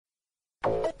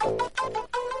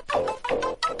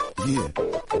Yeah.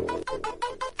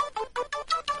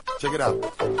 Check it out.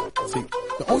 See,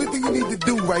 the only thing you need to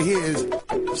do right here is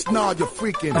nod your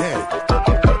freaking head.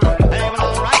 Hey, well,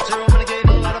 all right, so I'm gonna give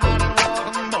a lot about it.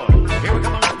 Welcome, boy. Here we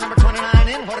come, lot number 29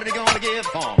 in. What are they gonna give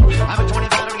for? I'm a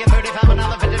 25, to get 35,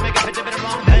 another 50, make a 50 bit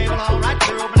wrong. Hey, well, all right,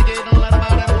 so I'm gonna give a lot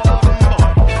about it. Welcome, boy.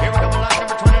 Here we come, lot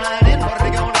number 29 in. What are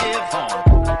they gonna give for?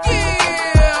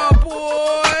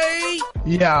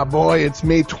 Yeah, boy, it's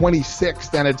May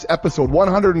 26th, and it's episode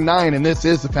 109, and this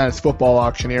is the Fantasy Football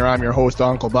Auctioneer. I'm your host,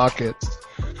 Uncle Buckets.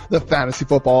 The Fantasy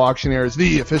Football Auctioneer is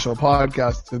the official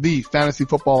podcast of the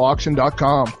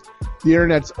fantasyfootballauction.com, the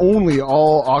internet's only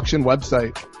all-auction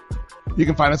website. You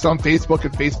can find us on Facebook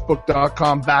at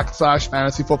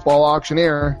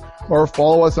facebook.com/fantasyfootballauctioneer, or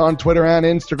follow us on Twitter and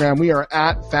Instagram. We are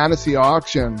at Fantasy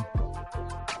Auction.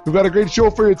 We've got a great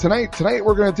show for you tonight. Tonight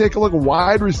we're going to take a look at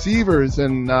wide receivers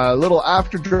and a little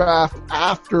after draft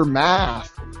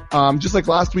aftermath. Just like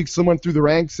last week, someone through the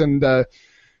ranks and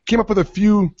came up with a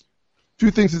few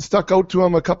things that stuck out to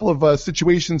him, a couple of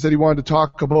situations that he wanted to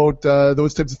talk about,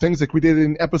 those types of things like we did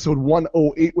in episode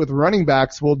 108 with running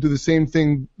backs. We'll do the same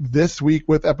thing this week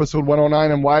with episode 109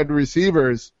 and wide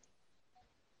receivers.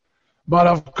 But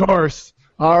of course,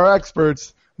 our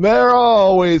experts, they're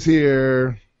always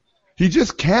here. He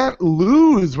just can't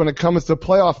lose when it comes to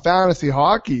playoff fantasy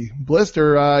hockey.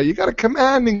 Blister, you got a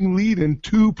commanding lead in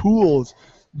 2 pools.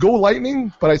 Go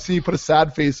Lightning, but I see you put a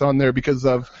sad face on there because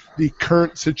of the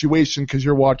current situation because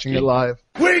you're watching it live.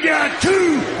 We got 2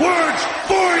 words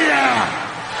for ya!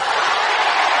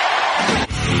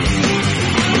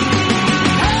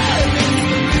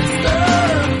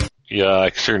 Yeah, I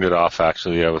turned it off,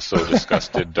 actually. I was so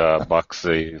disgusted. Bucks,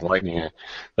 the Lightning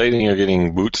are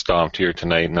getting boot stomped here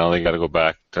tonight. Now they got to go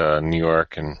back to New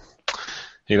York. And,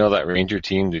 you know, that Ranger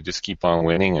team, they just keep on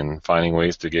winning and finding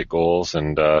ways to get goals.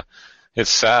 And it's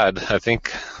sad. I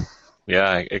think,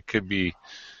 yeah, it could be.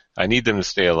 I need them to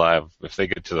stay alive. If they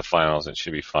get to the finals, it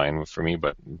should be fine for me.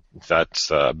 But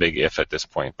that's a big if at this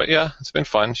point. But, yeah, it's been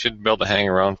fun. Should be able to hang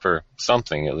around for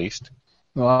something at least.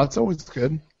 Well, that's always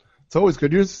good. It's always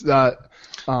good. You're the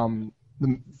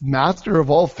master of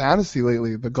all fantasy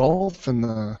lately. The golf and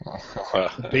the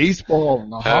baseball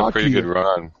and the hockey. Had a pretty good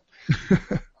run.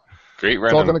 Great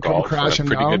run in golf and a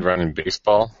pretty good run in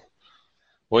baseball.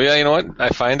 Well, yeah, you know what? I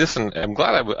find this, and I'm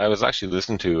glad I was actually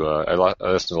listening to. I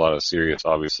listen to a lot of Sirius,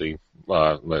 obviously,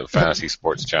 the fantasy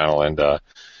sports channel, and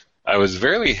I was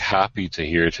very happy to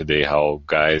hear today how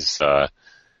guys.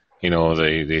 You know,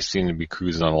 they seem to be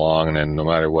cruising along, and then no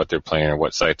matter what they're playing or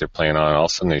what site they're playing on, all of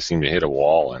a sudden they seem to hit a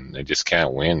wall, and they just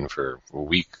can't win for a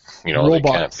week. You know, Robots.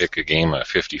 They can't pick a game at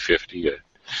 50-50.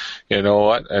 You know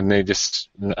what? And they just,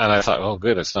 and I thought, oh,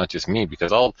 good, it's not just me,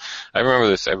 because I remember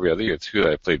this every other year, too,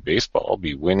 that I played baseball. I'll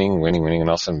be winning, and all of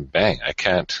a sudden, bang, I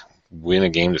can't win a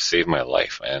game to save my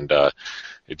life. And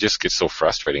it just gets so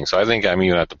frustrating. So I think I'm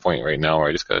even at the point right now where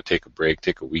I just got to take a break,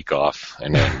 take a week off,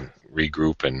 and then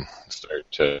regroup and start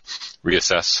to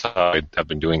reassess how I've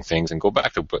been doing things and go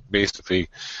back to basically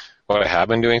what I have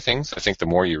been doing things. I think the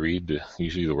more you read,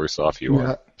 usually the worse off you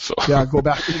are. So. Yeah, go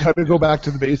back. You have to go back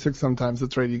to the basics sometimes.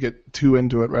 That's right. You get too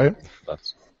into it, right?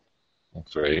 That's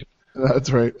right. That's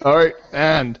right. All right.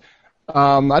 And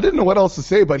I didn't know what else to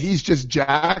say, but he's just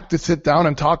jacked to sit down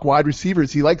and talk wide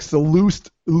receivers. He likes the loose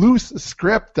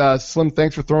script. Slim,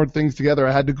 thanks for throwing things together.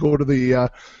 I had to go to the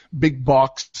big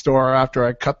box store after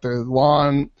I cut the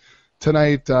lawn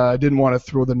tonight. I didn't want to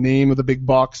throw the name of the big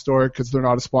box store because they're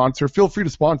not a sponsor. Feel free to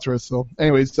sponsor us. So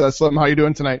anyways, Slim, how you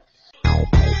doing tonight? Will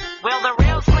the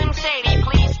real Slim Shady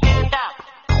please stand up?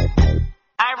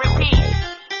 I repeat,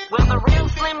 will the real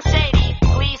Slim Shady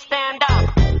please stand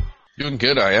up? Doing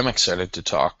good. I am excited to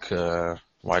talk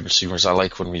wide receivers. I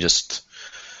like when we just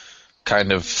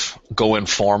kind of go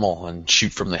informal and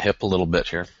shoot from the hip a little bit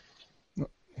here.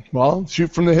 Well,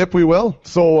 shoot from the hip we will.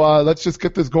 So let's just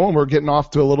get this going. We're getting off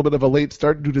to a little bit of a late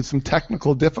start due to some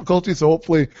technical difficulties, so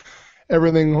hopefully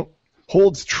everything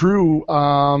holds true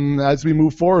as we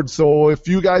move forward. So if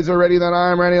you guys are ready, then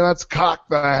I'm ready. Let's cock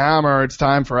the hammer. It's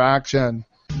time for action.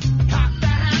 Cock the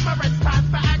hammer, it's time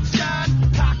for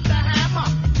action. Cock the hammer.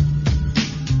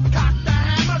 Cock the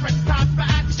hammer, it's time for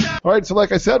action. All right, so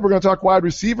like I said, we're going to talk wide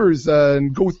receivers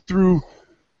and go through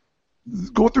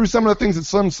some of the things that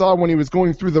Slim saw when he was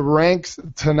going through the ranks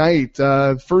tonight.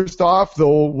 First off,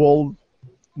 though,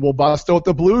 we'll bust out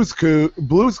the blues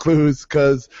clues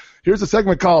because here's a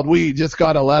segment called We Just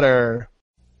Got a Letter.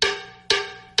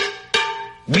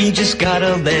 We just got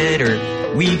a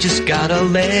letter. We just got a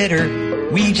letter.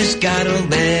 We just got a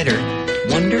letter.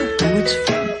 Wonder who it's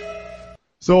from.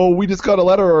 So we just got a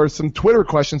letter or some Twitter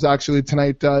questions actually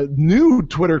tonight. New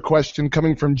Twitter question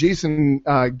coming from Jason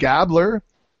Gabler.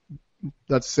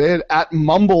 Let's say it, at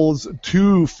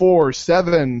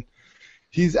Mumbles247.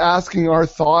 He's asking our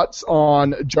thoughts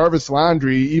on Jarvis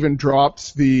Landry, even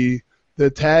drops the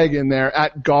tag in there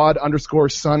at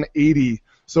God_Sun80.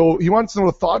 So he wants to know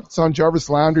thoughts on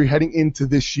Jarvis Landry heading into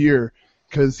this year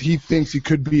because he thinks he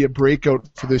could be a breakout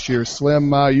for this year.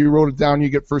 Slim, you wrote it down. You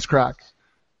get first crack.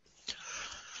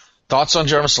 Thoughts on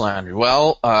Jarvis Landry?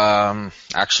 Well,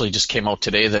 actually just came out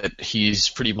today that he's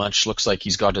pretty much looks like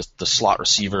he's got the slot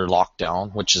receiver locked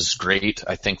down, which is great,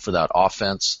 I think, for that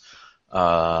offense.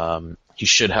 He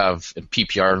should have, in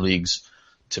PPR leagues,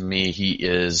 to me, he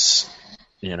is,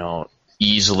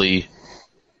 easily,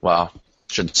 well,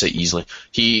 shouldn't say easily.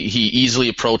 He easily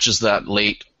approaches that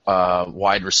late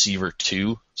wide receiver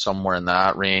 2, somewhere in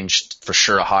that range. For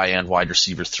sure, a high-end wide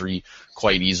receiver 3,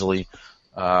 quite easily.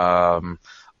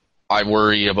 I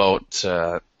worry about,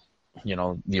 the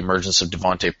emergence of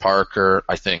Devontae Parker.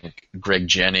 I think Greg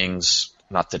Jennings,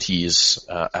 not that he's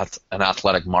an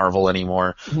athletic marvel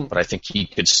anymore, but I think he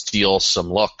could steal some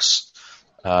looks.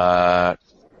 I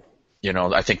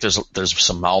think there's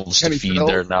some mouths to feed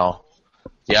there now.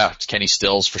 Yeah, Kenny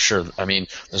Stills for sure. I mean,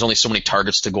 there's only so many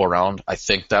targets to go around. I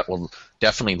think that will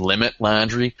definitely limit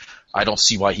Landry. I don't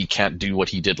see why he can't do what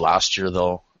he did last year,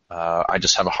 though. I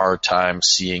just have a hard time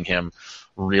seeing him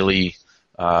really,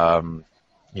 command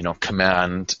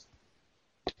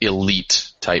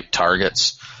elite type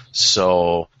targets.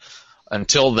 So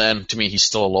until then, to me, he's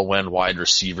still a low end wide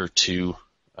receiver 2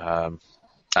 at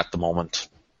the moment.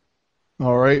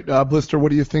 All right, Blister,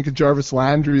 what do you think of Jarvis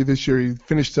Landry this year? He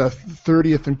finished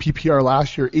 30th in PPR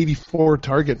last year, 84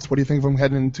 targets. What do you think of him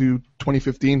heading into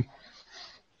 2015?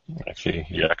 Actually,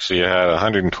 he had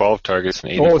 112 targets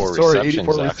and 84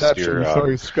 receptions last year.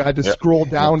 Sorry, I had to scroll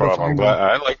down to find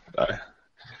them.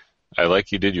 I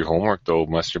like you did your homework though,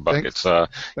 Mr. Buckets.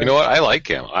 You know what? I like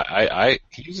him.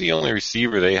 He's the only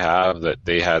receiver they have that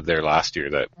they had there last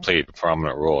year that played a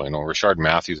prominent role. Rashard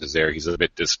Matthews is there. He's a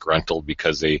bit disgruntled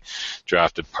because they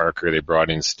drafted Parker. They brought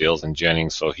in Stills and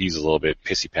Jennings, so he's a little bit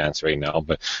pissy pants right now.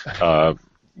 But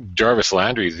Jarvis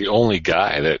Landry is the only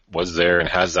guy that was there and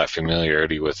has that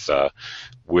familiarity with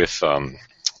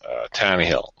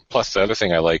Tannehill. Plus, the other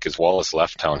thing I like is Wallace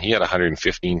left town. He had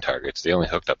 115 targets. They only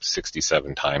hooked up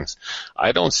 67 times.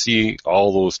 I don't see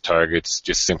all those targets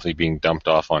just simply being dumped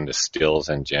off onto Stills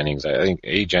and Jennings. I think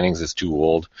Jennings is too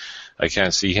old. I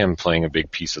can't see him playing a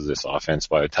big piece of this offense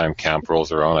by the time camp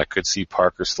rolls around. I could see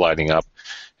Parker sliding up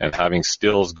and having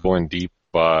Stills going deep.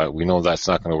 We know that's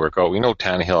not going to work out. We know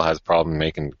Tannehill has a problem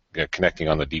connecting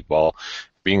on the deep ball.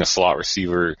 Being a slot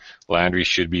receiver, Landry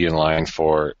should be in line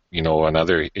for,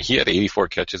 another. He had 84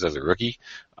 catches as a rookie.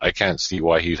 I can't see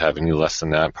why he'd have any less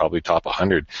than that, probably top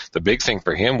 100. The big thing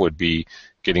for him would be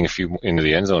getting a few into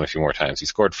the end zone a few more times. He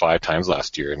scored 5 times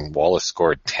last year, and Wallace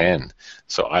scored 10.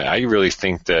 So I really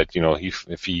think that,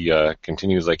 if he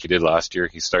continues like he did last year,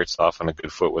 he starts off on a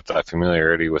good foot with that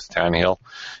familiarity with Tannehill.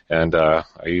 And are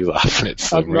you laughing at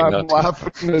Slim? I'm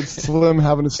laughing at Slim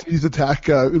having a sneeze attack.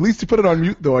 At least you put it on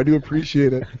mute, though. I do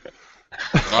appreciate it.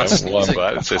 I'm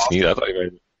glad it says sneeze. I thought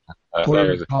it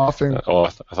was coughing. I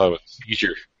thought it was a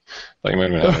seizure. I thought you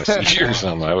might have been having a seizure or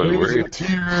something. I was worried.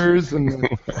 Tears and...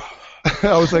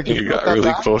 I was like, you got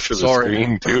really close to the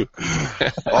screen too.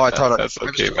 I thought that's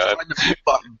okay, man.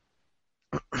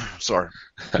 Sorry,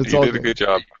 you did a good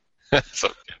job. So,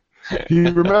 he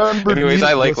remembered. Anyways,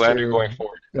 I like Landry going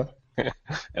forward. Yeah.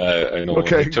 I know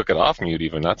when he took it off mute.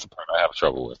 Even that's the part I have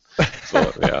trouble with.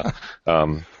 So yeah,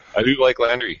 I do like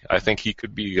Landry. I think he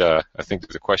could be. I think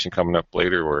there's a question coming up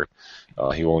later where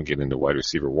he won't get into wide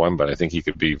receiver 1, but I think he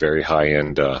could be very high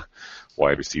end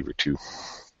wide receiver 2.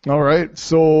 All right,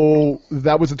 so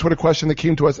that was a Twitter question that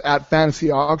came to us at Fantasy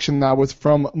Auction. That was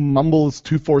from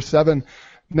Mumbles247.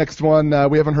 Next one,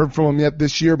 we haven't heard from him yet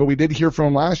this year, but we did hear from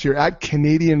him last year at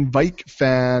Canadian Vike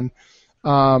Fan.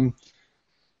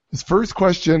 His first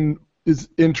question is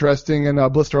interesting,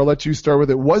 and Blister, I'll let you start with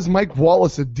it. Was Mike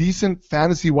Wallace a decent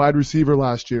fantasy wide receiver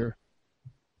last year?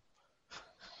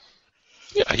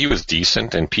 Yeah, he was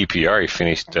decent in PPR. He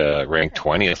finished ranked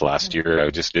 20th last year. I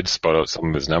just did spout out some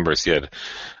of his numbers. He had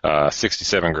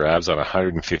 67 grabs on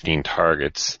 115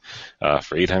 targets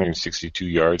for 862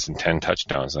 yards and 10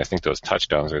 touchdowns. And I think those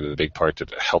touchdowns are the big part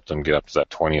that helped him get up to that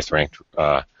 20th ranked,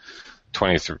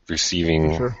 20th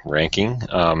receiving ranking.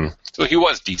 So he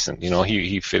was decent.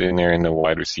 He fit in there in the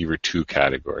wide receiver 2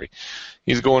 category.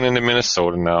 He's going into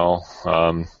Minnesota now.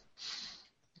 I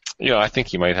think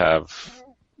he might have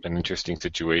an interesting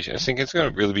situation. I think it's going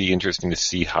to really be interesting to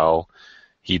see how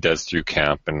he does through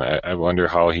camp, and I wonder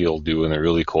how he'll do in the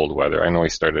really cold weather. I know he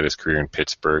started his career in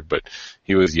Pittsburgh, but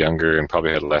he was younger and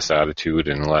probably had less attitude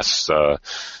and less,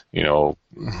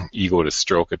 ego to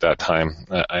stroke at that time.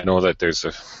 I know that there's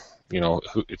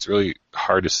it's really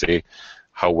hard to say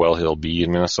how well he'll be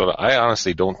in Minnesota. I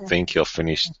honestly don't think he'll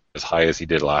finish as high as he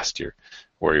did last year,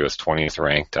 where he was 20th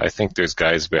ranked. I think there's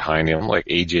guys behind him like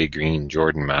A.J. Green,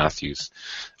 Jordan Matthews,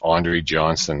 Andre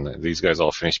Johnson. These guys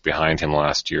all finished behind him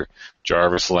last year.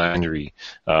 Jarvis Landry.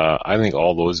 I think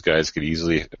all those guys could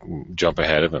easily jump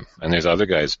ahead of him. And there's other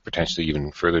guys potentially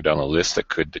even further down the list that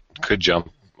could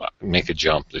make a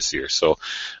jump this year. So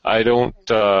I'm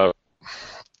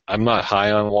not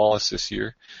high on Wallace this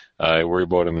year. I worry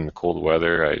about him in the cold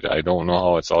weather. I don't know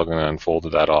how it's all going to unfold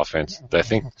with that offense. I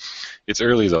think it's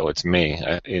early, though. It's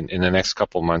May. In the next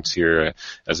couple months here,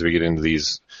 as we get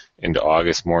into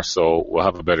August more so, we'll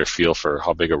have a better feel for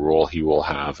how big a role he will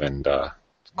have and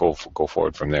go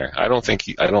forward from there. I don't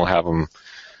see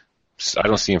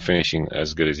him finishing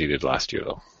as good as he did last year,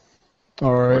 though.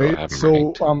 All right.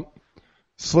 So,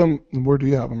 Slim, where do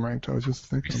you have him ranked? I was just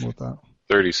thinking about that.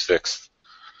 36th.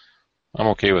 I'm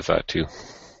okay with that, too.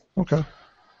 Okay.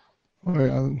 All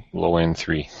right. Low end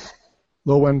 3.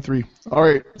 Low end 3. All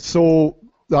right. So,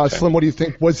 okay. Slim, what do you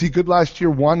think? Was he good last year?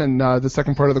 1, and the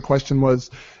second part of the question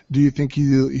was, do you think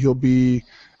he'll be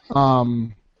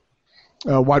wide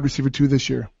receiver 2 this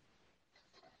year?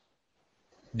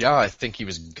 Yeah, I think he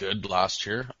was good last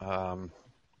year. I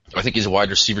think he's a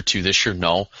wide receiver 2 this year.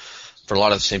 No, for a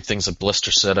lot of the same things that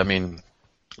Blister said. I mean,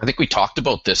 I think we talked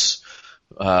about this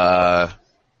a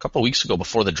couple of weeks ago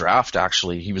before the draft,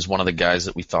 actually. He was one of the guys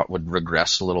that we thought would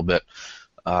regress a little bit.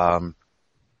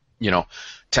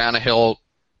 Tannehill,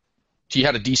 he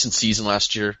had a decent season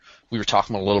last year. We were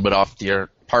talking a little bit off the air.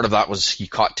 Part of that was he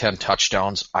caught 10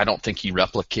 touchdowns. I don't think he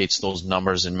replicates those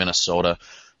numbers in Minnesota.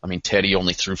 I mean, Teddy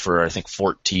only threw for, I think,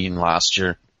 14 last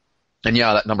year. And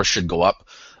yeah, that number should go up.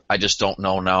 I just don't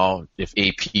know now if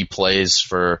AP plays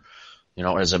for,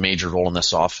 as a major role in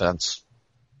this offense.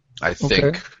 I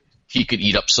think he could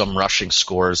eat up some rushing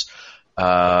scores.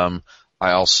 I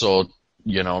also,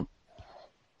 I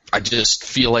just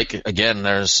feel like, again,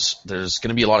 there's going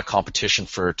to be a lot of competition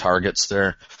for targets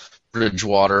there.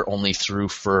 Bridgewater only threw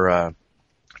for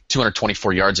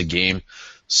 224 yards a game,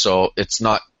 so it's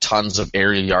not tons of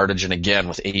area yardage. And again,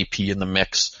 with AP in the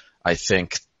mix, I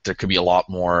think there could be a lot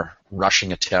more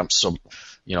rushing attempts. So,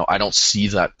 I don't see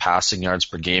that passing yards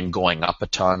per game going up a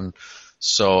ton.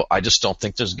 So I just don't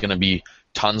think there's going to be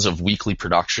tons of weekly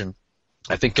production.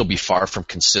 I think he'll be far from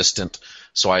consistent.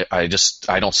 So I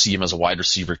don't see him as a wide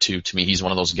receiver 2. To me, he's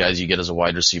one of those guys you get as a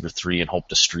wide receiver 3 and hope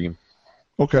to stream.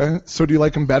 Okay. So do you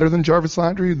like him better than Jarvis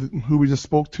Landry, who we just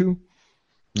spoke to?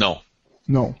 No.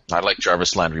 I like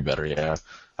Jarvis Landry better, yeah.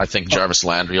 I think Jarvis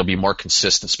Landry will be more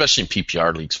consistent, especially in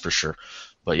PPR leagues for sure.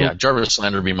 But yeah, Jarvis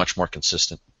Landry will be much more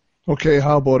consistent. Okay,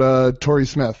 how about Torrey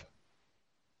Smith?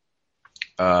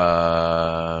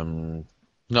 No,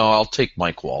 I'll take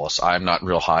Mike Wallace. I'm not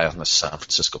real high on the San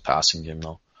Francisco passing game,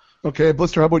 though. Okay,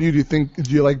 Blister, how about you? Do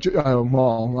you like, I'm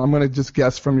going to just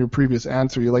guess from your previous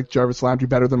answer, you like Jarvis Landry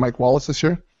better than Mike Wallace this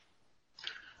year?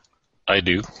 I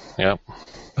do, yeah.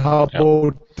 How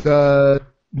about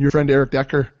your friend Eric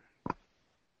Decker?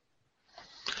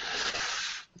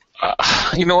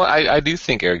 I do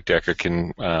think Eric Decker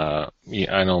can, I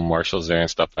know Marshall's there and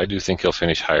stuff. I do think he'll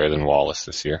finish higher than Wallace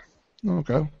this year.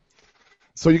 Okay.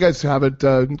 So you guys have it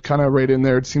kind of right in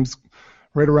there. It seems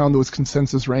right around those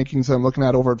consensus rankings I'm looking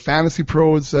at over at Fantasy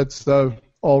Pros. That's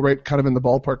all right, kind of in the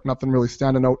ballpark. Nothing really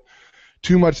standing out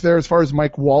too much there as far as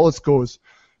Mike Wallace goes.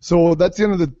 So that's the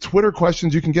end of the Twitter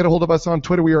questions. You can get a hold of us on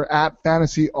Twitter. We are at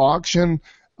Fantasy Auction.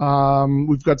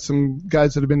 We've got some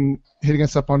guys that have been hitting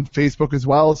us up on Facebook as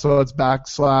well. So it's /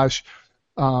 the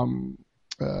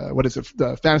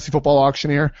Fantasy Football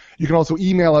Auctioneer. You can also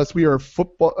email us. We are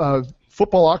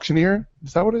Football Auctioneer.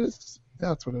 Is that what it is? Yeah,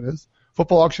 that's what it is.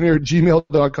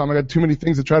 footballauctioneer@gmail.com. I got too many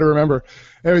things to try to remember.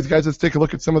 Anyways, guys, let's take a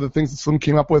look at some of the things that Slim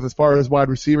came up with as far as wide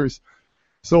receivers.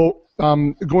 So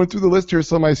going through the list here,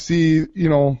 Slim, I see,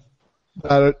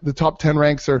 that the top 10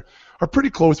 ranks are pretty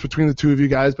close between the two of you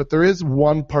guys, but there is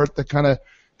one part that kind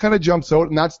of jumps out,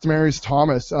 and that's Demaryius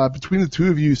Thomas. Between the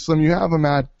two of you, Slim, you have him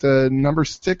at number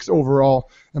 6 overall,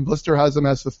 and Blister has him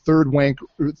as the third wanked.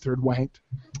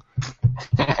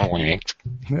 Wanked.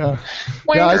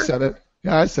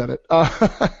 Yeah, I said it.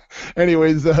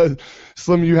 Anyways,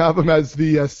 Slim, you have him as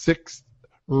the 6th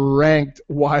ranked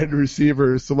wide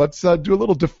receiver. So let's do a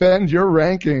little defend your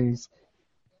rankings.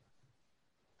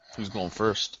 Who's going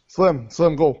first? Slim,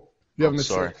 go. You have him.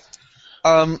 Sorry.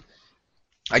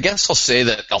 I guess I'll say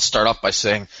that I'll start off by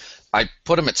saying I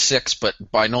put him at 6, but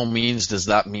by no means does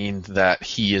that mean that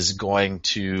he is going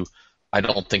to, I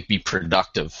don't think, be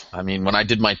productive. I mean, when I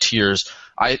did my tiers,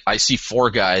 I see 4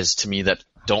 guys to me that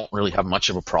don't really have much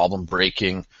of a problem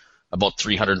breaking about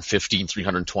 315,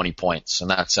 320 points, and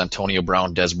that's Antonio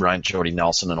Brown, Des Bryant, Jordy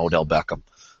Nelson, and Odell Beckham.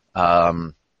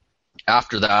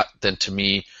 After that, then to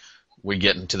me, we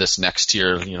get into this next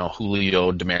tier,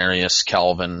 Julio, Demaryius,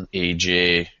 Calvin,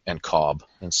 AJ, and Cobb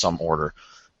in some order.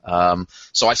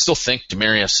 So I still think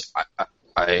Demaryius,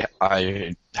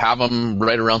 I have him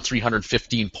right around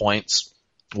 315 points,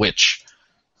 which,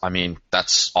 I mean,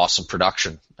 that's awesome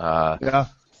production. Yeah.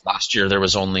 Last year there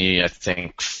was only, I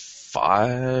think,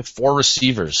 4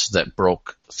 receivers that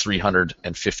broke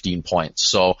 315 points.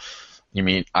 So, to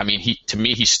me,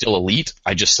 he's still elite.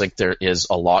 I just think there is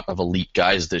a lot of elite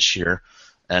guys this year,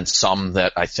 and some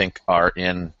that I think are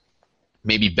in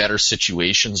maybe better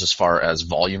situations as far as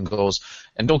volume goes.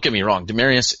 And don't get me wrong,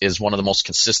 Demaryius is one of the most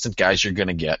consistent guys you're going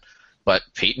to get, but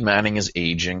Peyton Manning is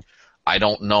aging. I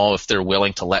don't know if they're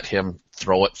willing to let him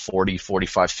throw it 40,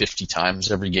 45, 50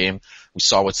 times every game. We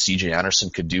saw what C.J. Anderson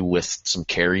could do with some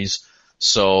carries.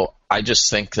 So I just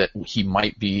think that he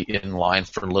might be in line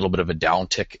for a little bit of a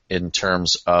downtick in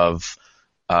terms of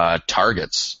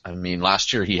targets. I mean,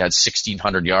 last year he had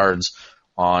 1,600 yards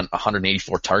on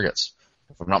 184 targets.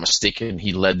 If I'm not mistaken,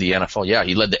 he led the NFL. Yeah,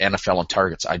 he led the NFL in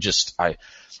targets.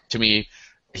 To me,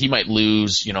 he might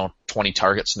lose, 20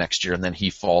 targets next year, and then he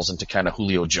falls into kind of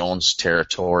Julio Jones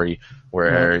territory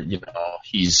where,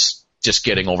 he's just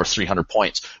getting over 300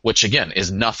 points, which again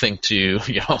is nothing to,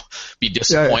 be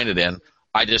disappointed in.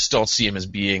 I just don't see him as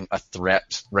being a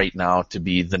threat right now to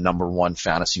be the number 1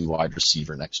 fantasy wide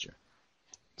receiver next year.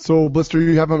 So, Blister,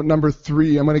 you have him at number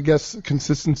 3. I'm going to guess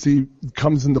consistency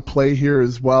comes into play here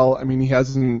as well. I mean, he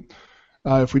hasn't,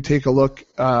 if we take a look,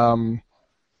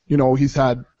 he's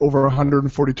had over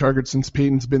 140 targets since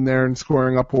Peyton's been there and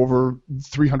scoring up over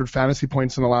 300 fantasy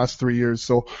points in the last 3 years.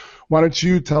 So why don't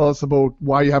you tell us about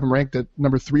why you have him ranked at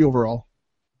number 3 overall?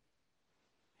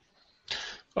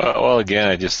 Well, again,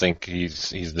 I just think he's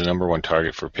the number 1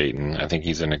 target for Peyton. I think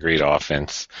he's in a great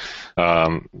offense.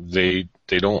 They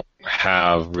don't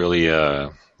have really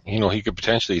he could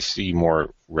potentially see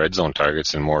more red zone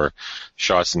targets and more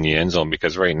shots in the end zone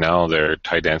because right now their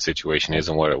tight end situation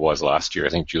isn't what it was last year. I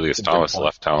think Julius Thomas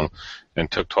left town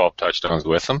and took 12 touchdowns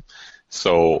with him.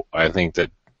 So I think that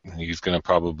he's going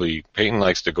to Peyton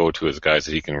likes to go to his guys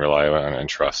that he can rely on and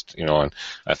trust, and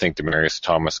I think Demaryius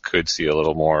Thomas could see a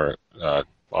little more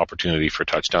opportunity for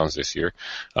touchdowns this year.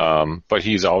 But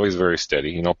he's always very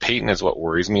steady. Peyton is what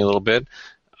worries me a little bit.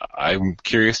 I'm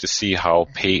curious to see how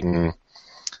the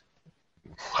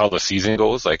season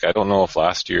goes. Like, I don't know if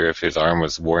last year, if his arm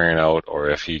was wearing out or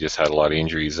if he just had a lot of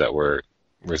injuries that were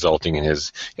resulting in he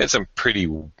had some pretty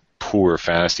poor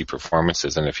fantasy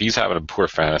performances. And if he's having a poor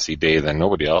fantasy day, then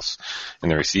nobody else in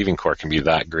the receiving corps can be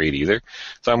that great either.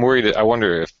 So I'm worried. I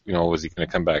wonder if, is he going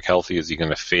to come back healthy? Is he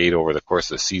going to fade over the course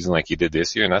of the season like he did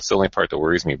this year? And that's the only part that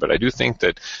worries me. But I do think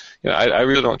that, I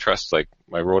really don't trust, like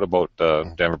I wrote about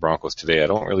the Denver Broncos today, I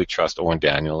don't really trust Owen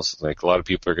Daniels. Like, a lot of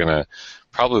people are going to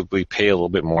probably pay a little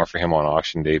bit more for him on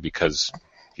auction day because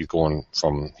he's going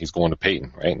to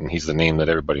Peyton, right? And he's the name that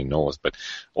everybody knows. But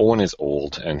Owen is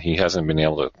old, and he hasn't been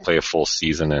able to play a full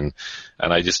season. And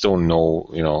I just don't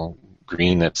know,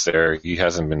 Green that's there, he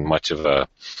hasn't been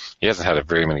he hasn't had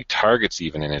very many targets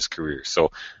even in his career.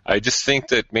 So I just think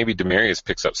that maybe Demaryius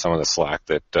picks up some of the slack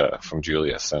that from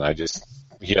Julius. And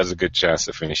he has a good chance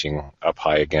of finishing up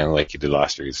high again like he did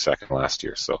last year. He's second last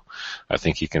year. So I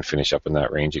think he can finish up in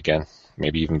that range again,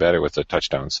 maybe even better with the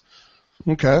touchdowns.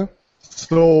 Okay.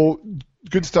 So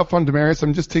good stuff on Demaryius.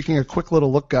 I'm just taking a quick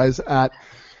little look, guys, at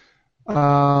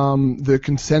the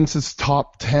consensus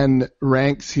top 10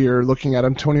 ranks here, looking at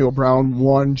Antonio Brown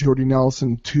 1, Jordy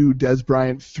Nelson 2, Des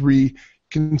Bryant 3.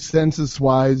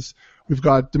 Consensus-wise, we've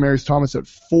got Demaryius Thomas at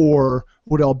 4,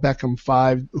 Odell Beckham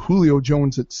 5, Julio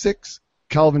Jones at 6,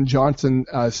 Calvin Johnson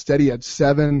steady at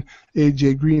 7,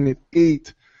 AJ Green at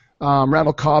 8,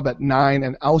 Randall Cobb at 9,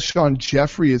 and Alshon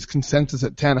Jeffrey is consensus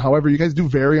at 10. However, you guys do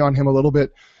vary on him a little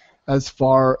bit as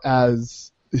far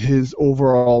as his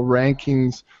overall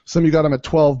rankings. Some of you got him at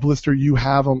 12. Blister, you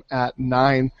have him at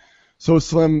 9. So,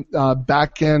 Slim,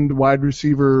 back end wide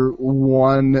receiver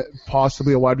 1,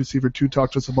 possibly a wide receiver 2.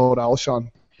 Talk to us about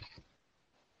Alshon.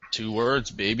 2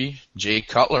 words, baby. Jay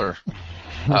Cutler.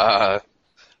 I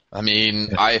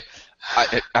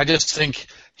just think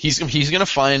he's going to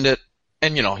find it.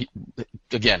 And,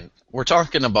 again, we're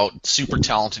talking about super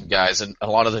talented guys, and a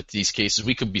lot of these cases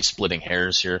we could be splitting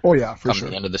hairs here. Oh, yeah, for sure.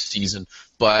 Come the end of the season.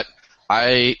 But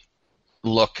I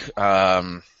look,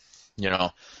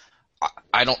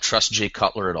 I don't trust Jay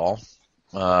Cutler at all.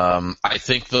 I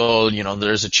think, though,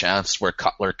 there's a chance where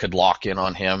Cutler could lock in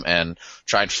on him and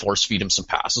try and force feed him some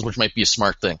passes, which might be a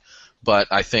smart thing. But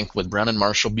I think with Brandon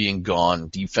Marshall being gone,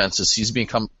 defenses, he's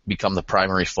become the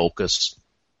primary focus,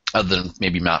 other than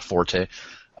maybe Matt Forte.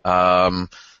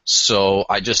 So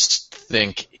I just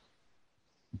think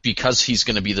because he's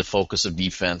going to be the focus of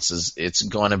defenses, it's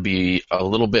going to be a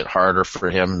little bit harder for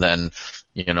him than,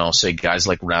 say guys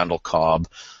like Randall Cobb,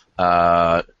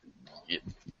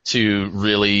 to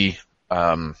really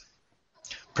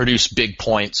produce big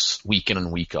points week in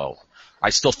and week out. I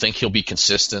still think he'll be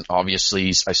consistent.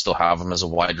 Obviously, I still have him as a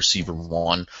wide receiver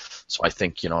 1, so I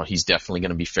think he's definitely going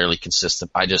to be fairly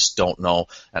consistent. I just don't know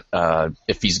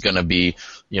if he's going to be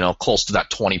close to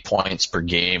that 20 points per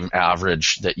game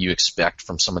average that you expect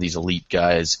from some of these elite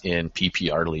guys in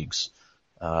PPR leagues.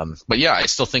 But yeah, I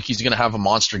still think he's going to have a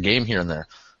monster game here and there.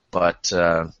 But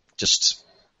just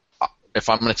if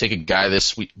I'm going to take a guy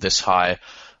this high,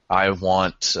 I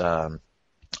want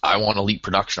elite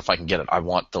production if I can get it. I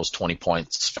want those 20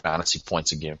 points, fantasy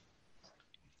points a game.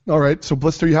 All right, so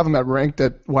Blister, you have him ranked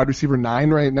at wide receiver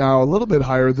 9 right now, a little bit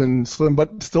higher than Slim,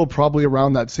 but still probably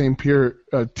around that same tier.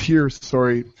 Talk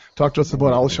to us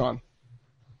about Alshon.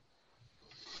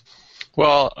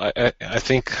 Well, I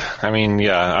think,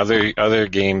 other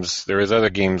games, there was other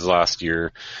games last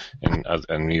year and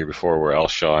the year before where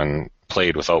Alshon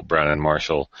played without Brandon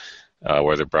Marshall,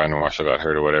 whether Brandon Marshall got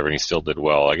hurt or whatever, and he still did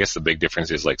well. I guess the big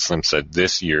difference is, like Slim said,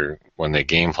 this year when they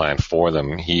game plan for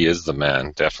them, he is the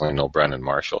man. Definitely no Brandon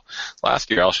Marshall.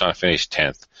 Last year, Alshon finished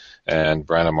 10th, and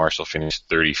Brandon Marshall finished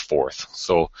 34th.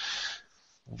 So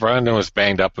Brandon was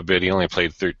banged up a bit. He only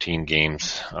played 13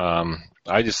 games.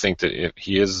 I just think that if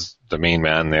he is the main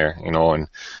man there,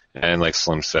 and like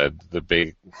Slim said,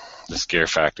 the scare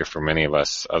factor for many of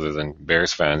us, other than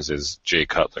Bears fans, is Jay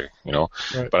Cutler,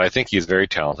 Right. But I think he's very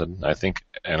talented. I think,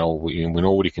 we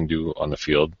know what he can do on the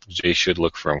field. Jay should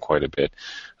look for him quite a bit.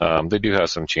 They do have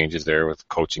some changes there with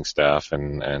coaching staff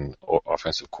and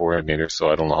offensive coordinator, so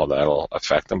I don't know how that'll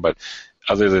affect them, but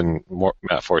other than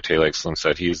Matt Forte, like Slim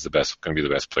said, he's going to be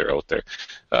the best player out there.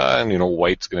 And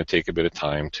White's going to take a bit of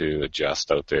time to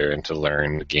adjust out there and to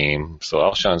learn the game. So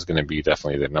Alshon's going to be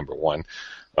definitely the number 1.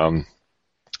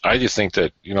 I just think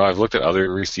that, I've looked at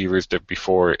other receivers that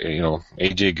before,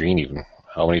 AJ Green even.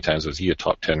 How many times was he a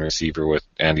top 10 receiver with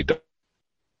Andy Dalton?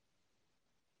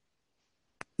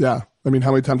 Yeah. How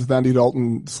many times with Andy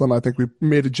Dalton, Slim? I think we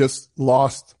may have just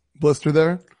lost Blister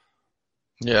there.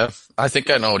 Yeah, I think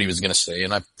I know what he was going to say,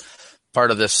 and part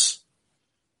of this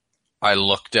I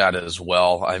looked at it as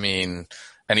well. And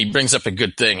he brings up a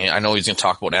good thing. I know he's going to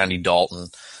talk about Andy Dalton,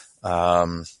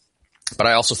 but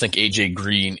I also think AJ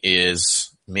Green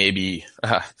is maybe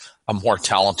a more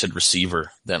talented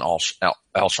receiver than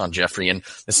Alshon Jeffrey, and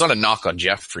it's not a knock on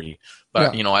Jeffrey,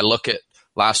 but yeah. I look at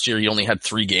last year. He only had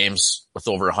 3 games with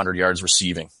over 100 yards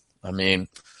receiving.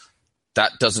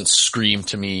 That doesn't scream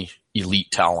to me elite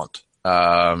talent.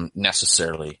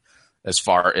 Necessarily, as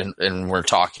far and we're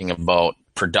talking about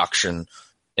production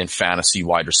in fantasy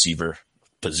wide receiver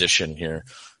position here.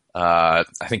 I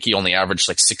think he only averaged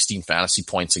like 16 fantasy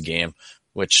points a game,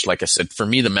 which, like I said, for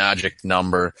me the magic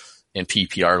number in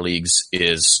PPR leagues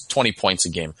is 20 points a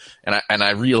game. And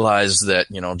I realize that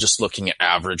just looking at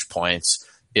average points,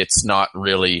 it's not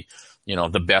really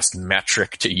the best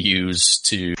metric to use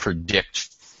to predict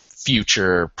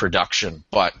future production,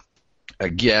 but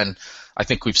again, I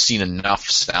think we've seen enough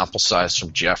sample size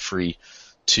from Jeffrey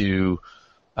to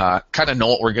kind of know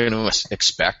what we're going to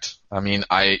expect.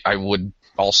 I would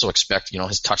also expect,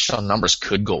 his touchdown numbers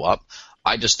could go up.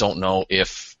 I just don't know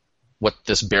what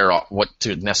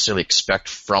to necessarily expect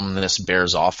from this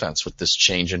Bears offense with this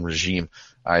change in regime.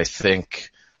 I think,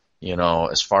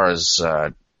 as far as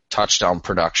touchdown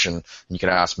production, you could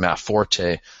ask Matt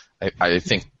Forte. I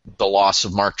think the loss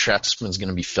of Mark Trestman is going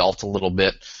to be felt a little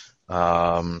bit.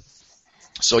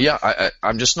 So yeah,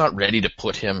 I'm just not ready to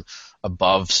put him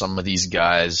above some of these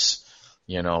guys,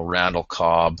 Randall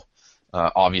Cobb,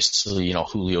 obviously,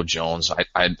 Julio Jones.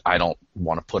 I don't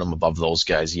want to put him above those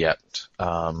guys yet.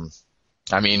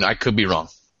 I could be wrong,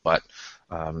 but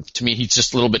to me, he's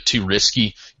just a little bit too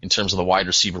risky in terms of the wide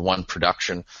receiver 1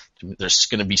 production. There's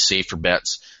going to be safer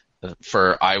bets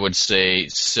for, I would say,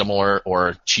 similar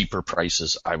or cheaper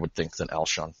prices, I would think, than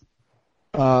Alshon.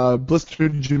 Blister,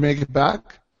 did you make it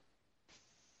back?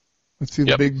 Let's see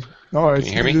the big. Oh, I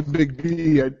see the big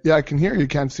B. I can hear you.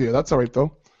 Can't see it. That's all right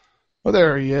though. Oh,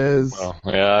 there he is. Well,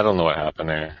 yeah, I don't know what happened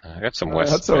there. I got some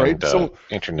West that's all right. So,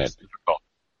 internet.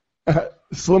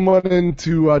 Slim wanted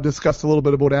to discuss a little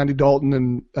bit about Andy Dalton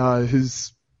and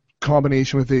his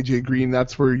combination with AJ Green,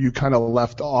 that's where you kind of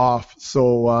left off.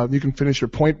 So you can finish your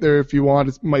point there if you want.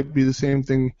 It might be the same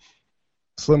thing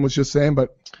Slim was just saying,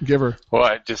 but give her.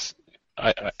 Well,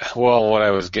 what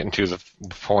I was getting to, the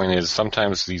point is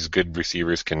sometimes these good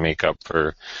receivers can make up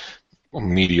for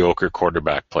mediocre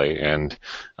quarterback play, and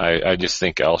I just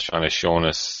think Alshon has shown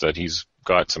us that he's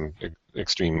got some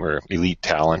extreme or elite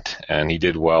talent, and he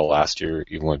did well last year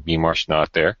even with B-Marsh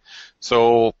not there.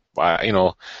 So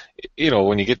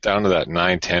when you get down to that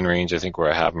 9-10 range, I think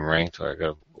where I have him ranked, I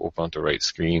got to open up the right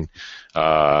screen.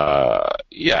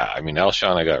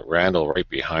 Alshon, I got Randall right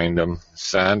behind him.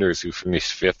 Sanders, who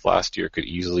finished 5th last year, could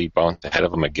easily bounce ahead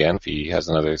of him again if he has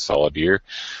another solid year.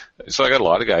 So I got a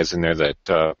lot of guys in there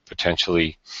that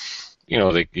potentially,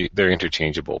 they're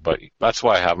interchangeable, but that's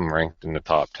why I have him ranked in the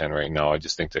top 10 right now. I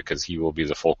just think that because he will be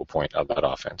the focal point of that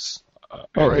offense.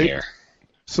 All right. Here.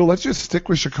 So let's just stick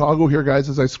with Chicago here, guys,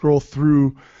 as I scroll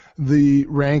through the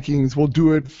rankings. We'll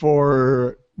do it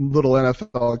for little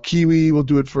NFL Kiwi. We'll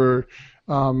do it for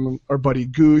our buddy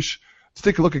Goosh. Let's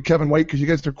take a look at Kevin White, because you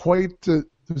guys are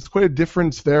there's quite a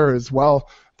difference there as well.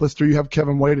 Blister, you have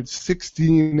Kevin White at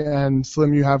 16, and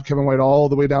Slim, you have Kevin White all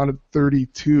the way down at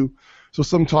 32. So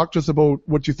Slim, talk to us about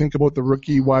what you think about the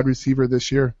rookie wide receiver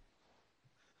this year.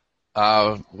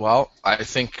 Well, I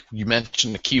think you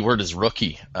mentioned the key word is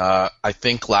rookie. I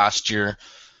think last year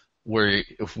where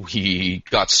he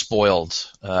got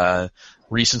spoiled,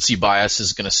 recency bias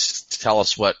is going to tell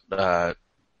us what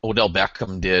Odell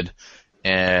Beckham did,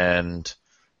 and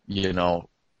we're going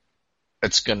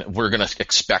to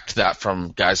expect that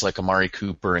from guys like Amari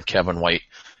Cooper and Kevin White,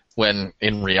 when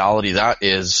in reality that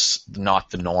is not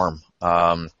the norm.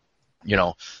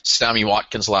 Sammy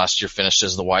Watkins last year finished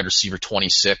as the wide receiver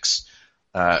 26.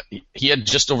 He had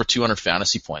just over 200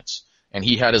 fantasy points, and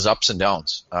he had his ups and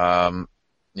downs.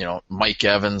 Mike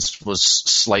Evans was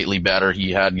slightly better.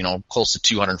 He had, close to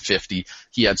 250.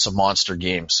 He had some monster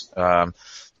games.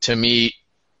 To me,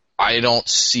 I don't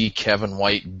see Kevin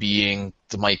White being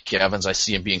the Mike Evans. I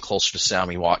see him being closer to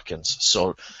Sammy Watkins.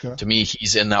 So To me,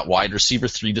 he's in that wide receiver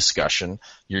 3 discussion.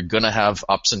 You're going to have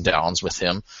ups and downs with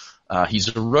him.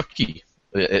 He's a rookie.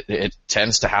 It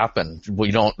tends to happen.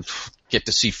 We don't get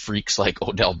to see freaks like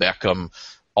Odell Beckham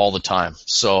all the time.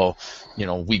 So,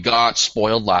 we got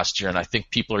spoiled last year, and I think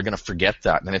people are going to forget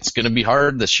that. And it's going to be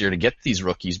hard this year to get these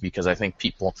rookies, because I think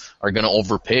people are going to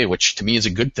overpay, which to me is a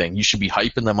good thing. You should be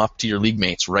hyping them up to your league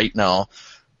mates right now,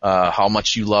 how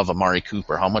much you love Amari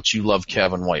Cooper, how much you love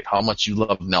Kevin White, how much you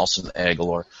love Nelson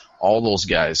Aguilar, all those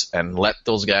guys, and let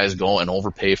those guys go and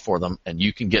overpay for them, and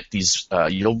you can get these, you're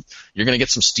going to get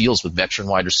some steals with veteran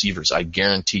wide receivers, I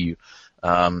guarantee you.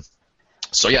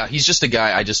 So yeah, he's just a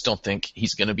guy. I just don't think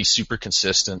he's going to be super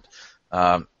consistent.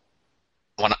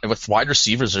 With wide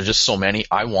receivers, there's just so many.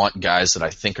 I want guys that I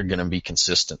think are going to be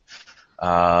consistent.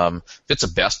 If it's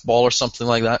a best ball or something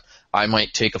like that, I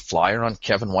might take a flyer on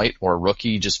Kevin White or a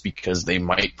rookie just because they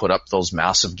might put up those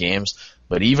massive games.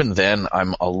 But even then,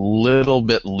 I'm a little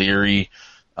bit leery,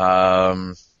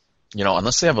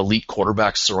 unless they have elite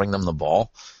quarterbacks throwing them the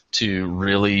ball, to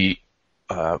really,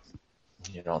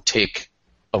 take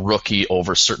a rookie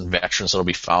over certain veterans that will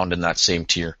be found in that same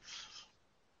tier.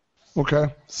 Okay.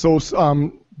 So,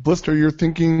 Blister, you're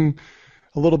thinking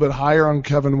a little bit higher on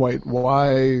Kevin White.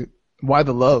 Why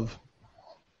the love?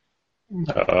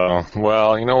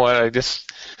 Well, you know what?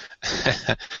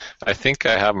 I think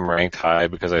I have him ranked high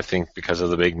because I think because of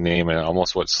the big name and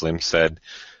almost what Slim said,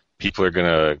 people are going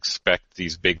to expect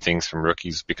these big things from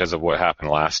rookies because of what happened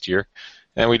last year.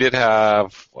 And we did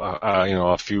have,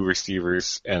 a few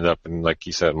receivers end up in, like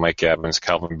you said, Mike Evans,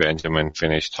 Calvin Benjamin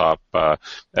finished top.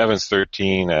 Evans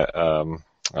 13.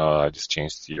 I just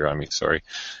changed the year on me, sorry.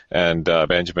 And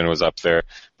Benjamin was up there.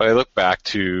 But I look back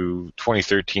to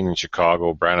 2013 in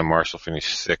Chicago. Brandon Marshall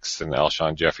finished 6th, and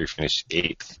Alshon Jeffrey finished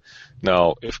 8th.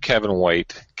 Now, if Kevin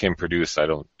White can produce,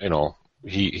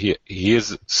 he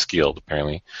is skilled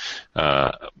apparently.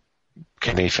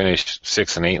 Can he finish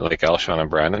 6 and 8 like Alshon and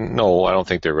Brandon? No, I don't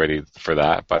think they're ready for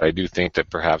that. But I do think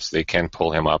that perhaps they can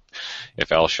pull him up. If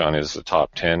Alshon is the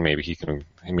top 10, maybe he can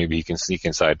sneak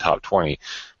inside top 20.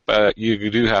 But you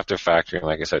do have to factor in,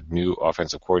 like I said, new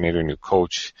offensive coordinator, new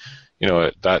coach.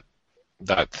 That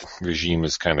regime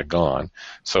is kind of gone.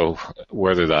 So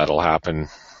whether that'll happen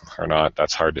or not,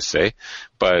 that's hard to say.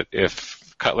 But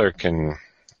if Cutler can,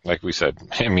 like we said,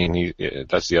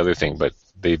 that's the other thing. But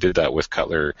they did that with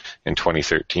Cutler in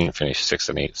 2013, finished 6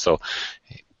 and 8. So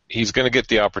he's going to get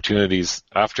the opportunities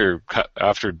after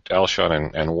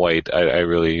Alshon and White. I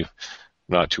really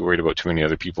not too worried about too many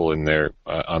other people in there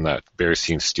on that Bears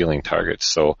team stealing targets.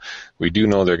 So we do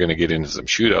know they're going to get into some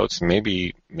shootouts.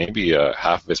 Maybe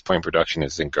half of his point production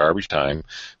is in garbage time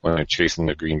when they're chasing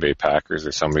the Green Bay Packers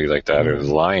or somebody like that, or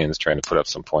the Lions trying to put up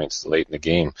some points late in the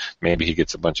game. Maybe he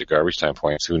gets a bunch of garbage time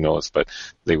points. Who knows? But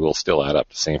they will still add up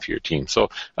the same for your team. So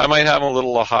I might have him a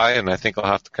little high, and I think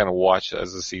I'll have to kind of watch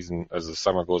as the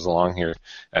summer goes along here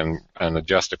and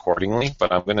adjust accordingly.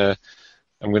 But I'm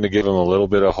gonna give him a little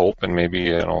bit of hope, and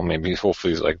maybe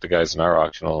hopefully like the guys in our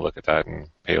auction will look at that and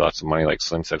pay lots of money, like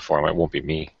Slim said for him. It won't be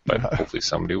me, but hopefully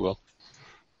somebody will.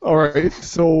 All right.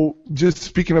 So just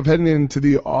speaking of heading into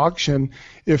the auction,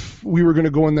 if we were going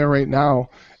to go in there right now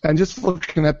and just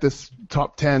looking at this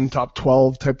top 10, top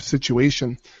 12 type of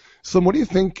situation, Slim, what do you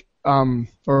think,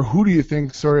 or who do you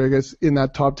think, I guess, in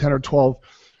that top 10 or 12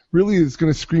 really is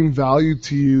going to scream value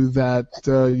to you that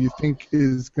you think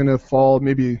is going to fall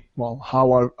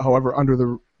however under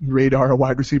the radar a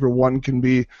wide receiver one can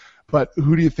be, but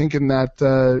who do you think in that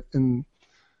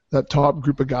top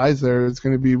group of guys there is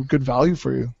going to be good value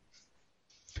for you?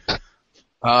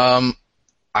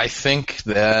 I think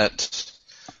that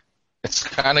it's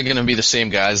kind of going to be the same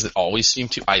guys that always seem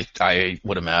to. I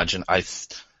would imagine. I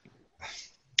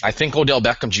think Odell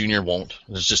Beckham Jr. won't.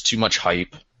 There's just too much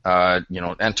hype.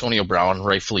 Antonio Brown,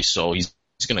 rightfully so, he's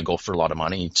going to go for a lot of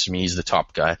money. To me, he's the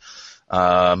top guy.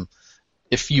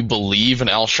 If you believe in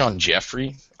Alshon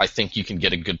Jeffrey, I think you can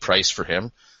get a good price for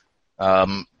him.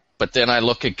 But then I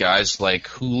look at guys like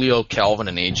Julio, Calvin,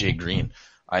 and AJ Green.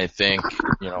 I think,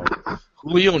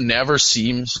 Julio never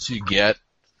seems to get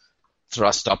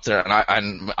thrust up there.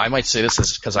 And I might say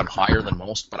this because I'm higher than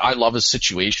most, but I love his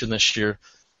situation this year.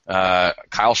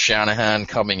 Kyle Shanahan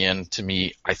coming in, to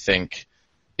me, I think,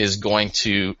 is going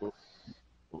to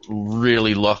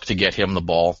really look to get him the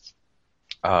ball.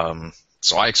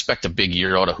 So I expect a big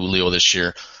year out of Julio this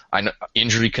year. I know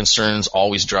injury concerns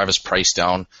always drive his price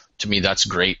down. To me, that's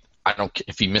great.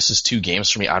 If he misses 2 games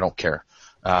for me, I don't care.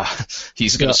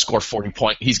 He's going to score 40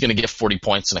 points. He's going to get 40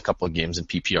 points in a couple of games in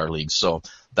PPR leagues. So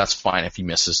that's fine if he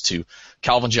misses 2.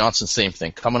 Calvin Johnson, same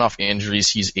thing. Coming off injuries,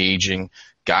 he's aging.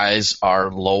 Guys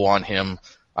are low on him.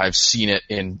 I've seen it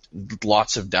in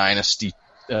lots of dynasty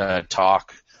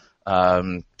talk.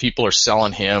 People are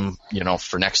selling him,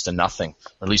 for next to nothing,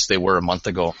 or at least they were a month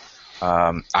ago.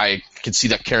 I could see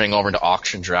that carrying over into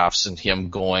auction drafts and him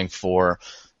going for,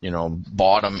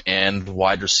 bottom end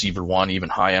wide receiver 1, even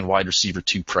high end wide receiver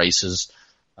 2 prices.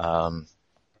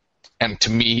 And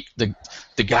to me, the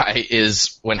guy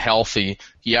is, when healthy,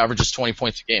 he averages 20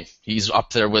 points a game. He's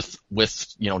up there with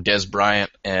Dez Bryant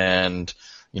and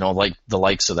like the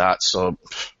likes of that. So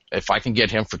if I can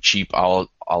get him for cheap, I'll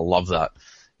love that.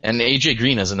 And AJ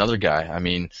Green is another guy. I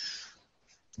mean,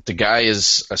 the guy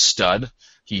is a stud.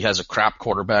 He has a crap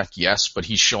quarterback, yes, but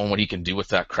he's shown what he can do with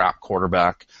that crap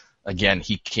quarterback. Again,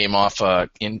 he came off a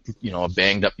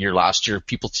banged up year last year.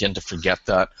 People tend to forget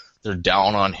that. They're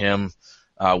down on him.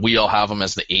 We all have him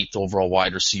as the 8th overall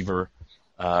wide receiver.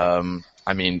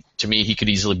 I mean, to me, he could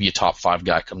easily be a top 5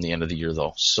 guy come the end of the year,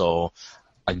 though. So,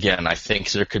 again, I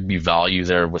think there could be value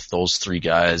there with those 3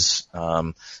 guys.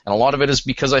 And a lot of it is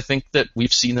because I think that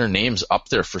we've seen their names up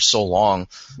there for so long.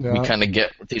 Yeah. We kind of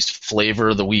get this flavor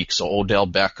of the week. So Odell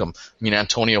Beckham. I mean,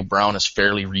 Antonio Brown is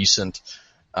fairly recent.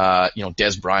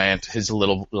 Dez Bryant, he's a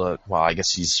little, I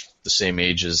guess he's the same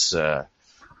age as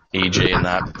AJ and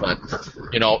that. But,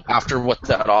 after what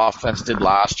that offense did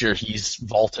last year, he's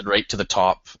vaulted right to the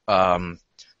top.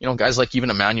 Guys like even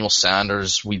Emmanuel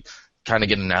Sanders, we kind of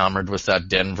get enamored with that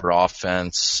Denver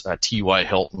offense. T.Y.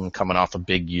 Hilton coming off a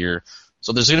big year.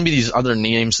 So there's going to be these other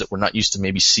names that we're not used to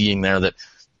maybe seeing there that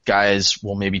guys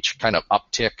will maybe kind of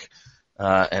uptick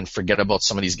and forget about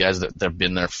some of these guys that have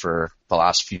been there for the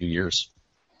last few years.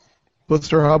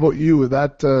 Blister, how about you with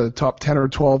that top 10 or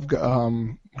 12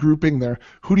 grouping there?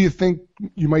 Who do you think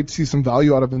you might see some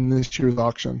value out of in this year's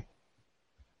auction?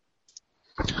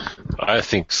 I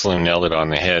think Slim nailed it on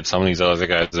the head. Some of these other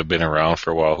guys have been around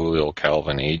for a while, Julio,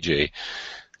 Calvin, AJ.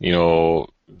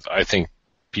 I think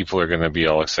people are going to be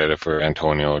all excited for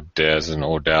Antonio, Dez, and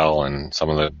Odell, and some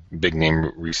of the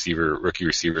big-name rookie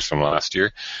receivers from last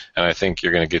year. And I think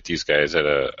you're going to get these guys at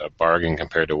a bargain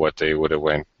compared to what they would have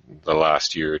went the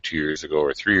last year, 2 years ago,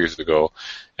 or 3 years ago.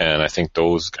 And I think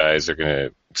those guys are going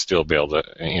to still be able to,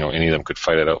 any of them could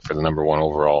fight it out for the number one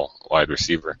overall wide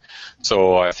receiver.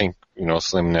 So I think,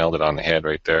 Slim nailed it on the head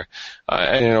right there.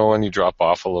 And, when you drop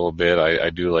off a little bit,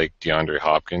 I do like DeAndre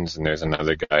Hopkins, and there's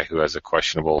another guy who has a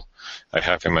questionable, I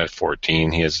have him at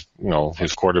 14. He has,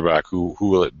 his quarterback, who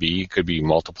will it be? Could be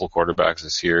multiple quarterbacks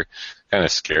this year. Kind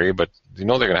of scary, but they're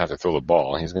going to have to throw the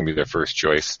ball. He's going to be their first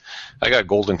choice. I got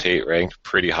Golden Tate ranked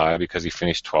pretty high because he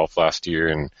finished 12th last year,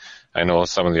 and I know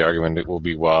some of the argument will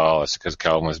be, well, it's because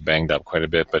Calvin was banged up quite a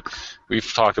bit, but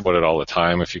we've talked about it all the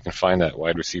time. If you can find that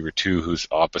wide receiver 2 who's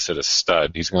opposite a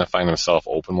stud, he's going to find himself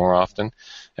open more often,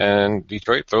 and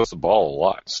Detroit throws the ball a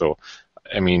lot. So,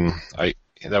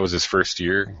 that was his first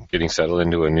year getting settled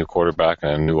into a new quarterback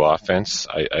and a new offense.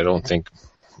 I don't think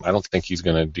he's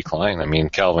going to decline.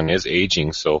 Calvin is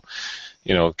aging, so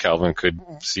Calvin could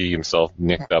see himself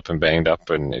nicked up and banged up,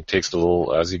 and it takes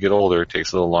as you get older, it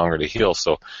takes a little longer to heal.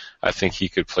 So I think he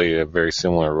could play a very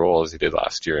similar role as he did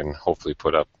last year and hopefully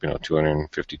put up,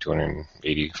 250,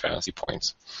 280 fantasy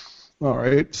points. All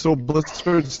right. So let's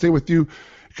stay with you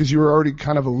because you were already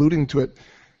kind of alluding to it.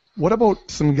 What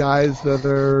about some guys that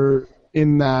are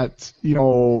in that,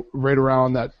 right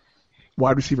around that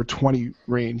wide receiver 20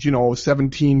 range,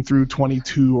 17 through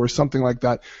 22 or something like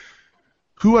that?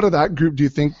 Who out of that group do you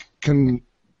think can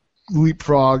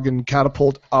leapfrog and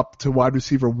catapult up to wide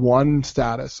receiver 1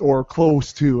 status, or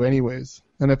close to anyways?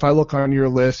 And if I look on your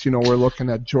list, we're looking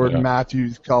at Jordan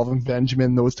Matthews, Calvin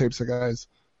Benjamin, those types of guys.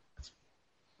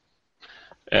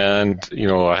 And,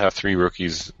 I have 3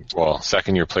 rookies,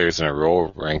 second-year players in a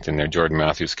row ranked in there: Jordan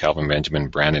Matthews, Calvin Benjamin,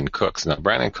 Brandon Cooks. Now,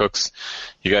 Brandon Cooks,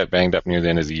 he got banged up near the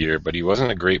end of the year, but he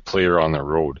wasn't a great player on the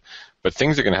road. But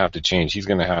things are going to have to change. He's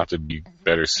going to have to be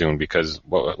better soon because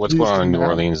what's going on in New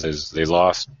Orleans is they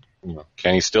lost,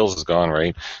 Kenny Stills is gone,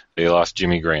 right? They lost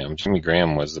Jimmy Graham. Jimmy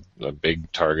Graham was a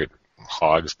big target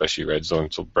hog, especially red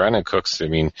zone. So Brandon Cooks,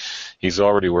 he's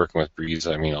already working with Breeze.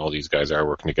 All these guys are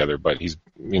working together, but he's,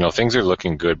 things are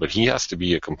looking good, but he has to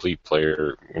be a complete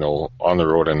player, on the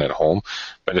road and at home.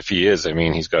 But if he is,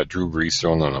 he's got Drew Brees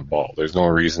throwing on a ball. There's no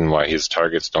reason why his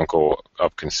targets don't go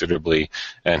up considerably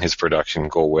and his production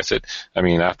go with it.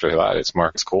 After that, it's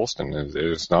Marcus Colston.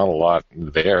 There's not a lot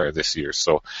there this year.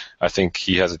 So I think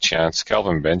he has a chance.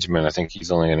 Calvin Benjamin, I think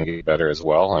he's only going to get better as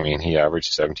well. He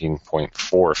averaged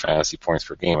 17.4 fantasy points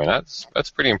per game, and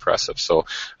that's pretty impressive. So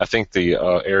I think the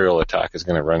aerial attack is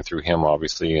going to run through him,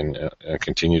 obviously, and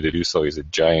continue to do so. He's a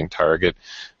giant target.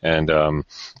 And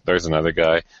there's another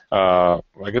guy. I'm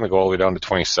going to go all the way down to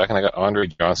 22nd. I got Andre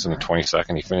Johnson at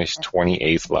 22nd. He finished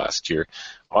 28th last year.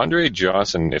 Andre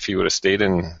Johnson, if he would have stayed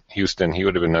in Houston, he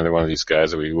would have been another one of these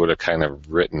guys that we would have kind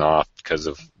of written off because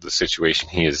of the situation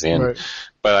he is in. Right.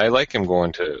 But I like him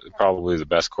going to probably the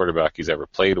best quarterback he's ever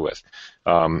played with.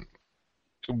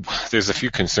 There's a few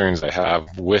concerns I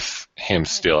have with him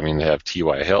still. They have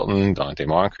T.Y. Hilton, Dante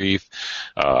Moncrief.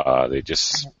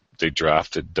 They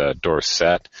drafted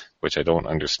Dorsett, which I don't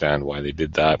understand why they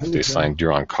did that. They signed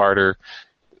Duron Carter.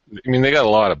 They got a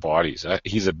lot of bodies.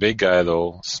 He's a big guy,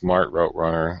 though, smart route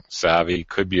runner, savvy,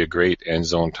 could be a great end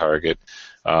zone target.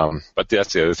 But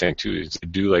that's the other thing, too, is they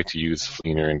do like to use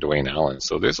Fleener and Dwayne Allen.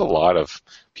 So there's a lot of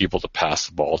people to pass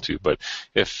the ball to. But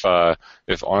if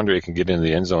Andre can get into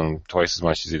the end zone twice as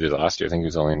much as he did last year, I think he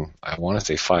was only, I want to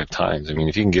say 5 times. If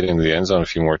he can get into the end zone a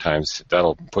few more times,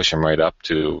 that'll push him right up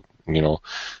to,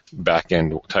 back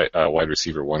end wide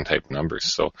receiver 1 type numbers.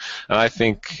 So, and I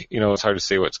think, it's hard to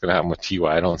say what's going to happen with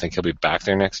T.Y. I don't think he'll be back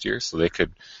there next year. So they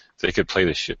could play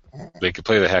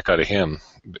the heck out of him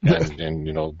and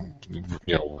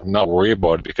not worry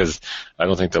about it because I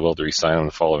don't think they'll be able to re-sign him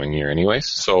the following year anyways.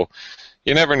 So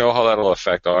you never know how that'll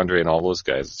affect Andre and all those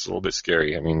guys. It's a little bit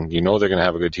scary. they're going to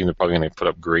have a good team. They're probably going to put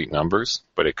up great numbers,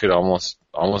 but it could almost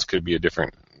could be a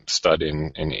different stud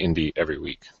in Indy every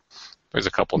week. There's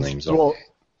a couple names though. Well,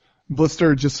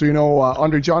 Blister, just so you know,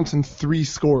 Andre Johnson 3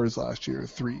 scores last year.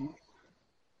 3.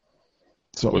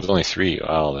 So it was only 3.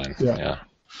 Wow, then. Yeah.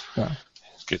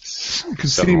 Gets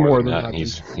 7 more than that. And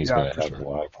he's going to have a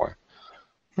lot of points.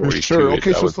 For sure.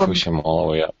 Okay, so Slim, push him all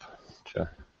the way up.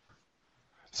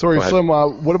 Sorry, Slim.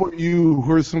 What about you?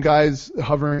 Who are some guys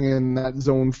hovering in that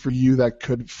zone for you that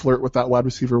could flirt with that wide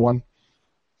receiver 1?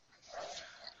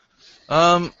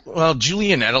 Well,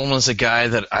 Julian Edelman is a guy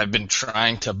that I've been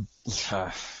trying to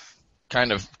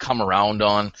kind of come around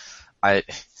on.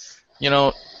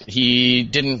 He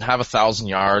didn't have 1,000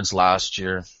 yards last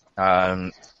year.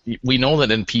 We know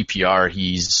that in PPR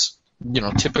he's,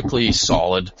 typically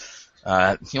solid.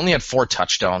 He only had 4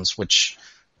 touchdowns, which,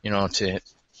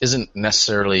 isn't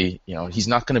necessarily, he's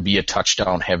not going to be a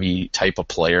touchdown-heavy type of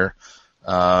player.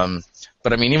 But,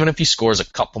 even if he scores a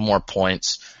couple more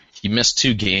points, He missed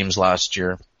 2 games last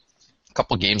year. A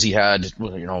couple games he had,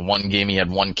 one game he had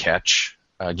 1 catch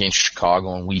against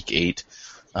Chicago in Week 8.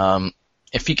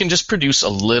 If he can just produce a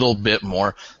little bit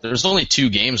more, there's only 2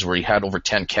 games where he had over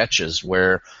 10 catches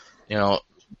where,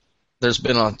 there's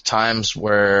been times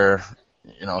where,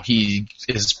 he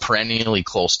is perennially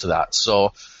close to that.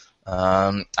 So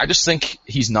I just think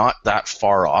he's not that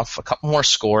far off. A couple more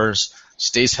scores,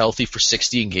 stays healthy for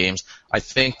 16 games. I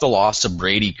think the loss of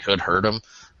Brady could hurt him.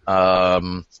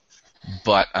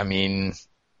 But, I mean,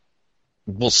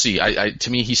 we'll see. To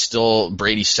me, he's still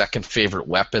Brady's second favorite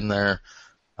weapon there.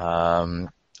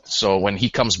 So when he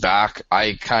comes back,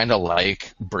 I kind of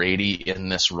like Brady in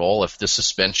this role. If the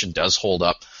suspension does hold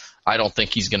up, I don't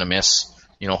think he's going to miss,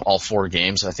 all 4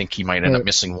 games. I think he might end up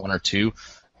missing 1 or 2.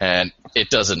 And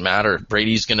it doesn't matter.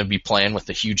 Brady's going to be playing with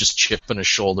the hugest chip in his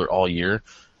shoulder all year.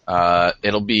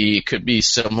 Could be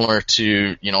similar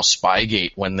to,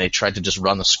 Spygate when they tried to just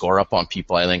run the score up on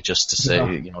people, I think, just to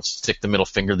say, stick the middle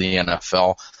finger to the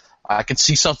NFL. I could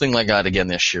see something like that again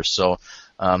this year. So,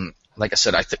 like I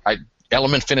said,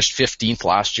 Edelman finished 15th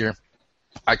last year.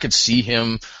 I could see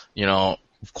him,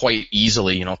 quite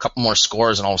easily, a couple more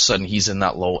scores and all of a sudden he's in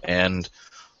that low end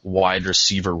wide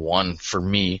receiver 1 for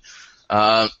me.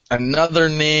 Another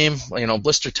name,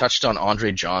 Blister touched on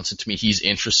Andre Johnson. To me, he's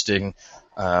interesting.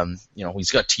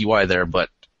 He's got TY there, but,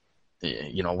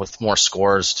 with more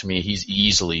scores, to me, he's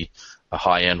easily a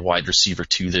high-end wide receiver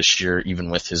 2 this year,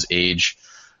 even with his age.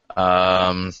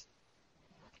 A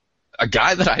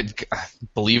guy that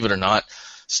believe it or not,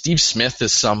 Steve Smith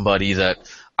is somebody that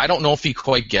I don't know if he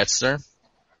quite gets there,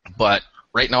 but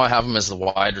right now I have him as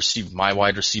my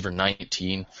wide receiver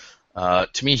 19.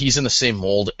 To me, he's in the same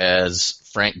mold as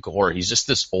Frank Gore. He's just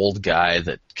this old guy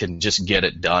that can just get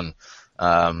it done.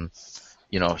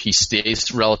 He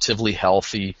stays relatively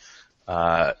healthy.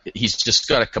 He's just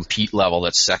got a compete level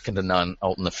that's second to none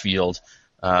out in the field.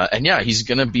 He's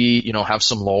going to be, have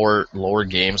some lower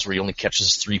games where he only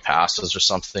catches 3 passes or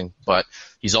something, but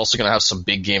he's also going to have some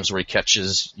big games where he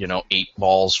catches, 8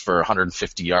 balls for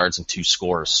 150 yards and 2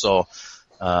 scores. So,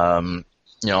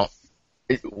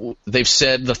 they've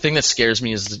said the thing that scares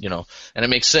me is, and it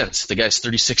makes sense. The guy's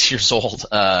 36 years old.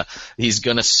 He's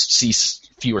going to see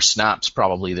fewer snaps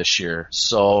probably this year.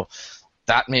 So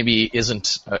that maybe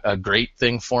isn't a great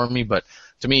thing for me, but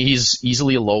to me, he's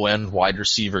easily a low-end wide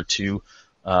receiver too.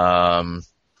 Again,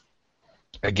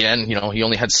 he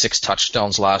only had 6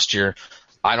 touchdowns last year.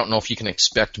 I don't know if you can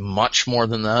expect much more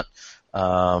than that.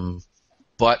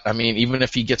 But, I mean, even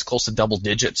if he gets close to double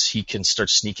digits, he can start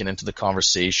sneaking into the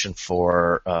conversation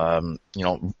for,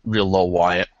 real low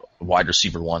wide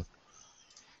receiver 1.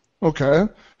 Okay.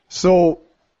 So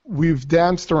we've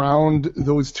danced around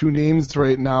those 2 names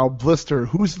right now. Blister,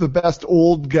 who's the best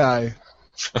old guy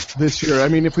this year? I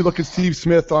mean, if we look at Steve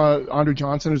Smith, Andre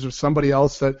Johnson, is there somebody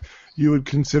else that you would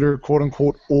consider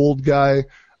quote-unquote old guy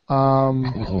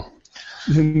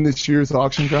in this year's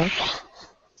auction draft?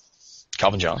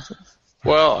 Calvin Johnson.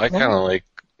 Well, I kind of like.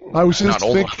 I was just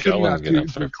thinking that. Do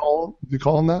you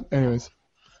call him that? Anyways.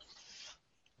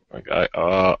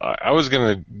 I was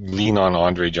going to lean on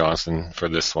Andre Johnson for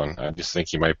this one. I just think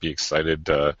he might be excited.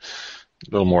 A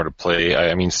little more to play.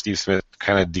 I mean, Steve Smith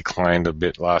kind of declined a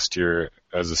bit last year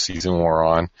as the season wore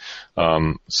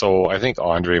on. So I think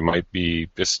Andre might be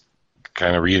just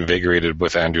kind of reinvigorated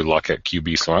with Andrew Luck at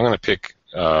QB. So I'm going to pick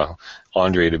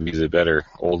Andre to be the better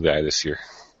old guy this year.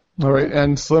 All right,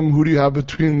 and Slim, who do you have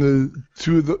between the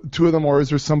two of them, or is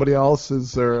there somebody else?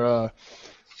 Is there, I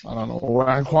don't know,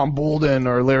 Anquan Bolden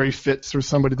or Larry Fitz or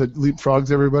somebody that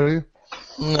leapfrogs everybody?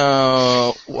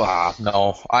 No.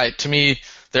 To me,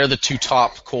 they're the 2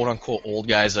 top quote-unquote old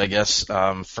guys, I guess,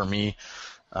 for me.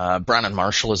 Brandon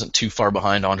Marshall isn't too far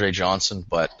behind Andre Johnson,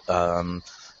 but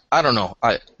I don't know.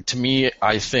 To me,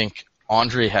 I think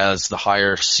Andre has the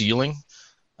higher ceiling.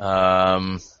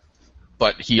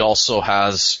 But he also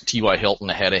has T.Y. Hilton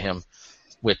ahead of him,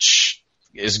 which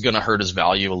is going to hurt his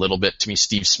value a little bit. To me,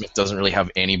 Steve Smith doesn't really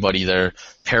have anybody there.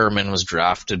 Perriman was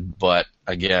drafted, but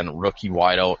again, rookie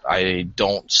wideout. I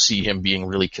don't see him being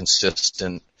really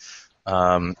consistent.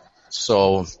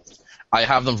 So I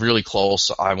have them really close.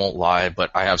 I won't lie,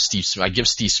 but I have Steve Smith. I give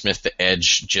Steve Smith the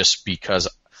edge just because,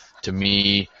 to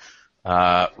me,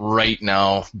 right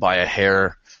now, by a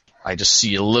hair, I just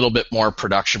see a little bit more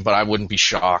production, but I wouldn't be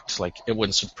shocked. Like, it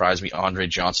wouldn't surprise me. Andre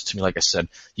Johnson, to me, like I said,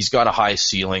 he's got a high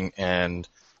ceiling, and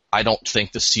I don't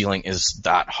think the ceiling is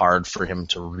that hard for him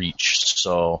to reach.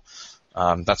 So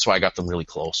that's why I got them really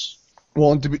close.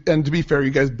 Well, and to be fair,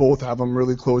 you guys both have them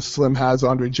really close. Slim has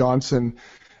Andre Johnson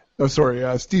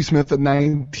Steve Smith at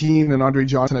 19 and Andre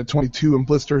Johnson at 22, and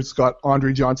Blister's got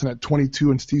Andre Johnson at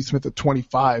 22 and Steve Smith at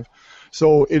 25.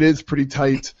 So it is pretty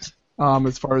tight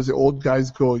as far as the old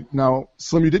guys go. Now,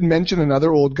 Slim, you did mention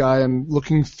another old guy, and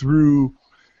looking through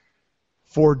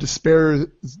for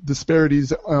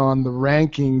disparities on the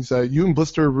rankings, you and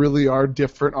Blister really are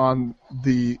different on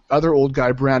the other old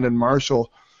guy, Brandon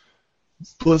Marshall.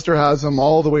 Blister has him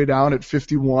all the way down at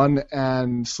 51,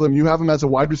 and Slim, you have him as a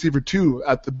wide receiver 2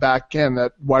 at the back end,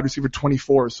 at wide receiver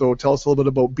 24. So tell us a little bit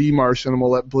about B. Marshall, and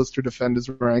we'll let Blister defend his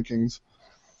rankings.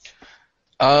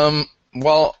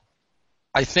 Well,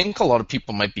 I think a lot of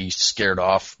people might be scared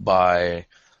off by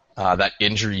that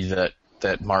injury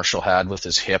that Marshall had with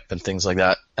his hip and things like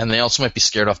that, and they also might be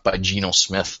scared off by Geno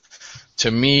Smith. To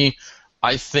me,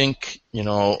 I think,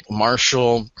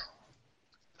 Marshall...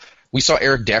 We saw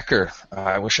Eric Decker.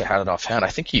 I wish I had it offhand. I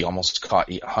think he almost caught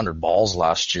 100 balls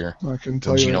last year. I can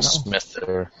tell you Geno right Smith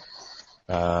there.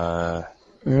 No,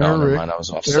 never mind. I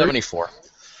was off. 74.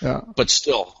 Yeah. But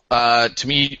still, to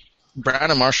me,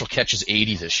 Brandon Marshall catches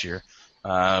 80 this year.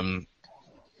 I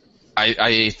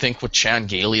think with Chan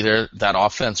Gailey there, that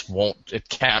offense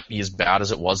can't be as bad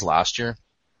as it was last year.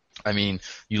 I mean,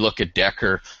 you look at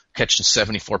Decker catching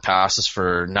 74 passes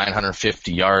for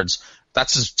 950 yards.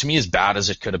 That's, to me, as bad as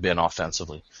it could have been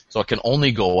offensively. So it can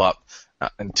only go up.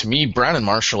 And to me, Brandon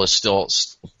Marshall is still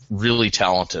really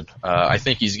talented. I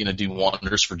think he's going to do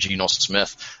wonders for Geno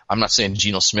Smith. I'm not saying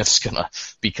Geno Smith's going to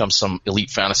become some elite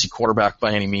fantasy quarterback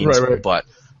by any means, right. But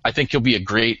I think he'll be a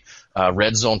great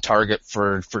red zone target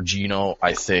for Geno.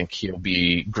 I think he'll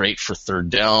be great for third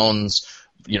downs.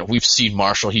 We've seen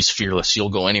Marshall. He's fearless. He'll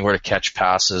go anywhere to catch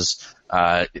passes.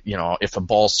 If a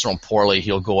ball's thrown poorly,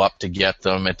 he'll go up to get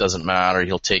them. It doesn't matter.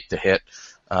 He'll take the hit.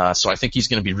 So I think he's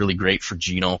going to be really great for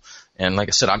Geno. And like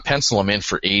I said, I'm penciling him in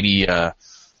for 80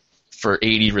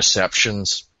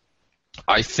 receptions.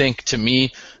 I think, to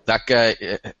me, that guy,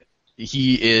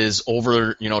 he is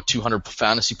over 200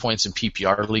 fantasy points in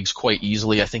PPR leagues quite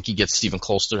easily. I think he gets even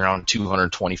close to around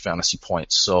 220 fantasy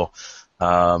points. So,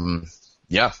 I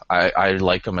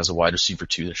like him as a wide receiver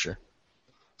 2 this year.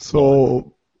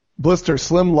 So, Blister,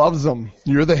 Slim loves him.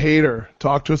 You're the hater.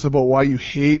 Talk to us about why you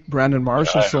hate Brandon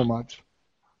Marshall so much.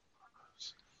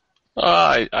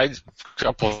 A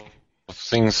couple of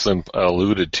things Slim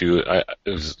alluded to.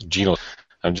 It was Geno.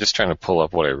 I'm just trying to pull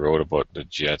up what I wrote about the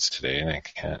Jets today, and I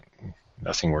can't.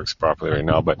 Nothing works properly right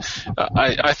now, but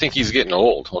I think he's getting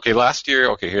old. Okay, last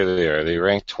year, here they are. They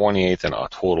ranked 28th in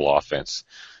total offense.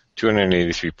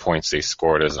 283 points they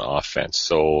scored as an offense,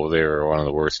 so they were one of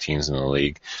the worst teams in the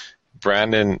league.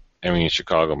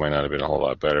 Chicago might not have been a whole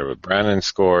lot better, but Brandon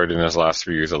scored in his last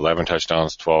 3 years 11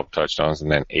 touchdowns, 12 touchdowns,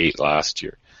 and then 8 last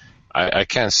year. I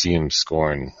can't see him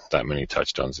scoring that many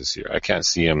touchdowns this year. I can't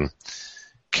see him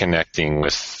connecting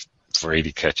for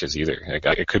 80 catches either.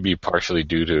 It could be partially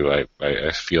due to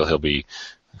I feel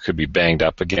could be banged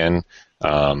up again.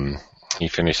 He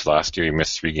finished last year. He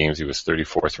missed 3 games. He was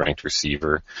 34th ranked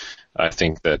receiver. I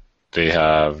think that they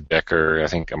have Decker. I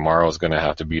think Amaro is going to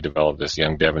have to be developed. This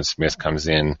young Devin Smith comes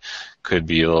in, could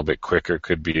be a little bit quicker.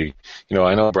 Could be,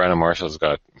 I know Brandon Marshall's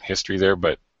got history there,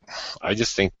 but I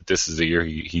just think that this is the year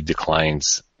he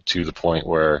declines to the point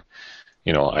where,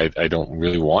 I don't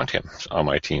really want him on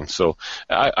my team. So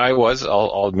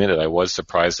I'll admit it, I was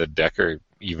surprised that Decker,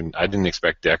 I didn't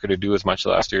expect Decker to do as much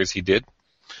last year as he did.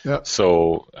 Yep.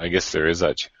 So I guess there is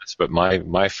that chance. But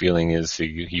my feeling is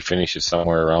he finishes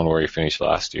somewhere around where he finished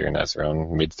last year, and that's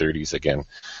around mid-30s again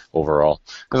overall.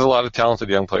 There's a lot of talented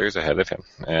young players ahead of him,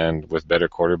 and with better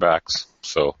quarterbacks.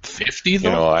 So 50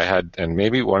 though? I had, and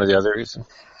maybe one of the others.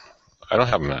 I don't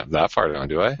have him that far down,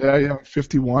 do I? Yeah,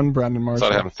 51, Brandon Marshall. I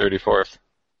thought I had him 34th.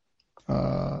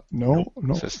 No.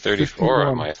 It says 34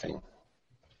 on my thing.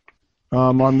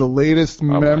 On the latest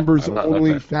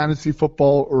members-only fantasy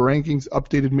football rankings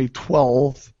updated May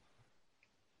 12th,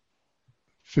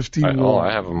 51.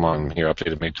 I have him on here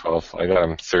updated May 12th. I got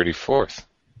him 34th.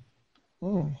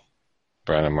 Oh.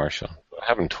 Brandon Marshall. Do I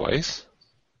have him twice?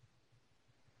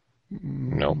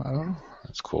 Nope. I don't know.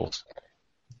 That's cool.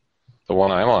 The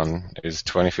one I'm on is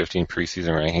 2015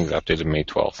 preseason rankings updated May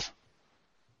 12th.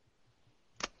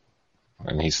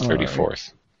 And he's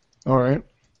 34th. All right.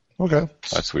 Okay.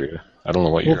 That's weird. I don't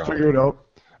know what you're on. We'll figure it out.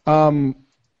 All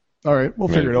right, we'll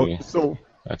figure it out. So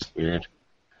that's weird.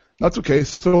 That's okay.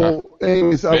 So,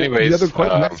 anyways, the other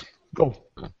question. Go.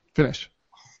 Finish.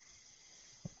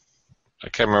 I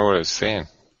can't remember what I was saying.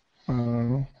 I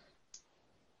don't know.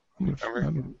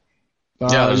 Remember?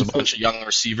 There's a bunch of young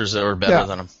receivers that are better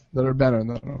than him. That are better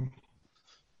than him.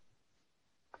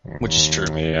 Which is true.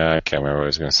 Yeah, I can't remember what I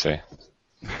was going to say.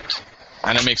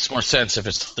 And it makes more sense if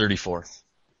it's 34th.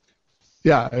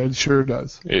 Yeah, it sure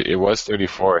does. It was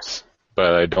 34th,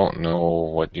 but I don't know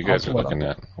what you guys are looking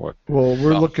at. Well,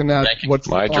 we're looking at what's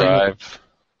my drive.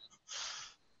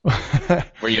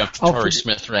 Where you have Torrey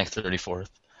Smith ranked 34th.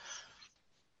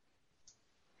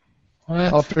 What?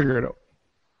 I'll figure it out.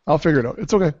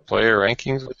 It's okay. Player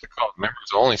rankings? What's it called?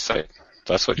 Members only site.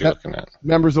 That's what you're looking at.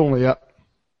 Members only, yeah.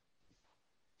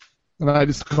 And I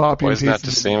just copy and paste. Why isn't that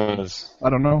the same as... I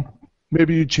don't know.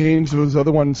 Maybe you changed those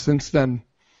other ones since then.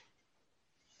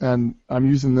 And I'm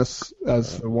using this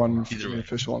as the one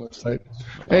official on the site.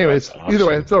 Anyways, either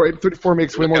way, it's all right. 34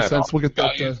 makes way more sense. We'll get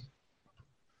that.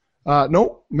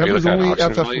 No, members only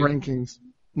FF rankings.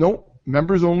 No,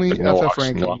 members only FF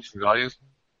rankings. No auction values?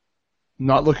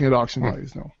 Not looking at auction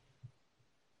values, no.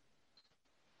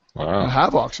 Wow. I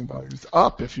have auction values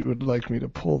up if you would like me to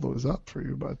pull those up for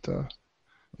you, but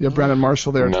you have Brandon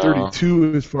Marshall there at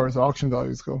 32 as far as auction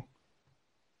values go.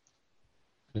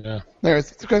 Yeah.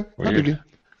 Anyways, it's okay. Not biggie.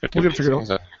 We'll get it figured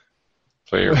out.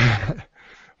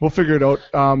 We'll figure it out.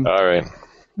 All right.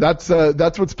 That's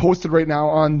what's posted right now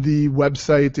on the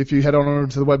website. If you head on over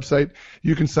to the website,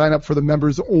 you can sign up for the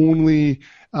members only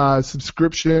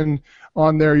subscription.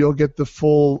 On there, you'll get the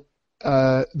full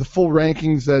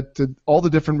rankings at all the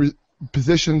different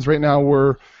positions. Right now,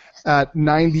 we're at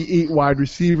 98 wide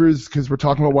receivers because we're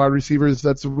talking about wide receivers.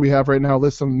 That's what we have right now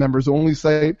listed on the members only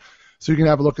site. So you can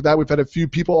have a look at that. We've had a few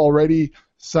people already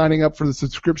signing up for the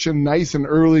subscription nice and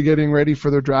early, getting ready for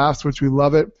their drafts, which we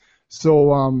love it.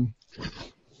 So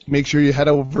make sure you head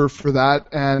over for that.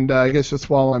 And I guess just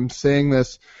while I'm saying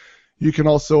this, you can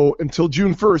also, until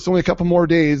June 1st, only a couple more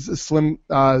days, Slim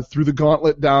threw the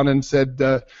gauntlet down and said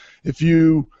if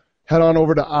you head on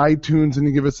over to iTunes and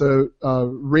you give us a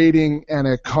rating and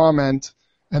a comment,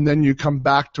 and then you come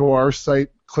back to our site,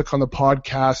 click on the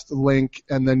podcast link,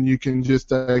 and then you can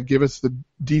just give us the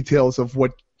details of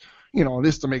what,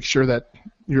 just to make sure that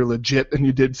you're legit and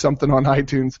you did something on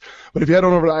iTunes. But if you head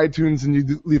on over to iTunes and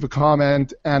you leave a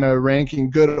comment and a ranking,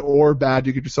 good or bad,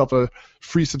 you get yourself a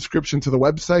free subscription to the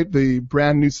website, the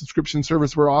brand new subscription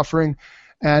service we're offering.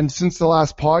 And since the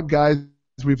last pod, guys,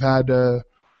 we've had,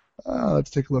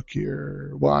 let's take a look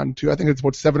here. 1, 2, I think it's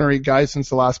about 7 or 8 guys since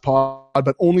the last pod,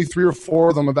 but only 3 or 4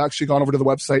 of them have actually gone over to the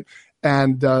website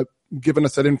and given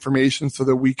us that information so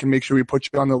that we can make sure we put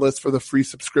you on the list for the free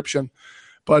subscription.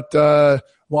 But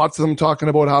lots of them talking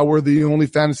about how we're the only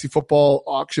fantasy football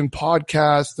auction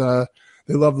podcast.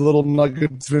 They love the little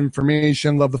nuggets of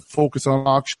information, love the focus on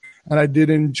auction. And I did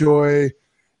enjoy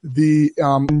the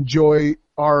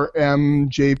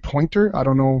RMJ Pointer. I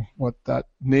don't know what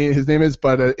his name is,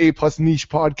 but an A+ niche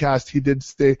podcast. He did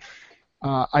say,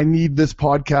 I need this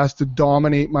podcast to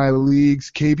dominate my leagues.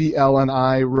 KBL and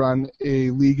I run a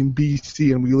league in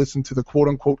BC, and we listen to the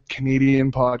quote-unquote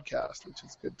Canadian podcast, which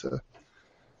is good to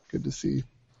see.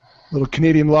 A little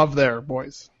Canadian love there,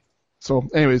 boys. So,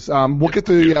 anyways, we'll get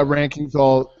the rankings.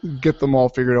 I'll get them all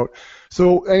figured out.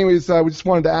 So, anyways, we just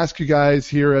wanted to ask you guys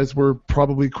here as we're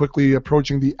probably quickly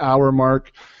approaching the hour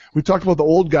mark. We talked about the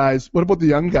old guys. What about the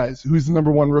young guys? Who's the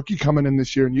number 1 rookie coming in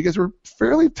this year? And you guys were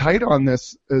fairly tight on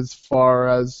this as far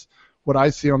as what I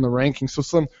see on the rankings. So,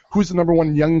 Slim, who's the number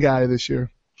 1 young guy this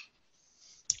year?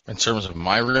 In terms of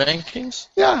my rankings?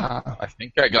 Yeah. I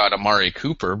think I got Amari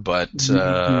Cooper, but He's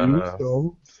your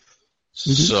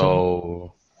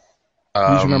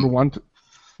number 1.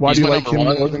 Why do you like him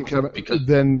more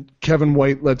than Kevin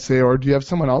White, let's say, or do you have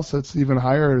someone else that's even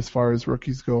higher as far as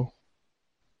rookies go?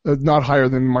 Not higher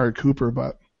than Amari Cooper,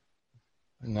 but...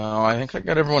 No, I think I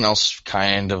got everyone else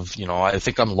kind of, I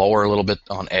think I'm lower a little bit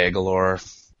on Aguilar,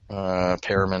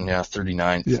 Perriman,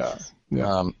 39. Yeah.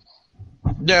 To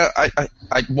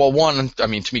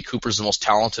me, Cooper's the most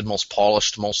talented, most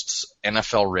polished, most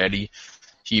NFL ready.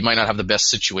 He might not have the best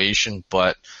situation,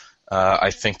 but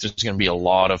I think there's going to be a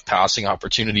lot of passing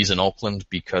opportunities in Oakland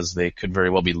because they could very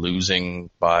well be losing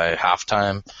by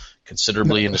halftime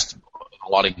considerably in just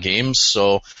a lot of games.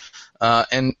 So,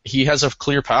 and he has a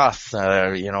clear path.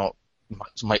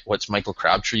 What's Michael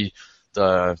Crabtree,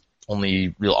 the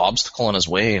only real obstacle in his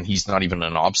way, and he's not even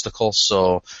an obstacle.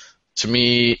 So, to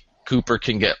me, Cooper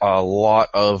can get a lot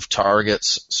of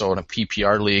targets. So in a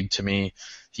PPR league, to me,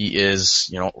 he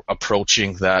is,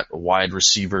 approaching that wide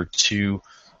receiver 2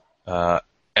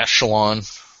 echelon,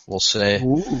 we'll say.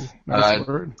 Ooh, nice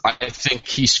word. I think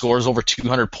he scores over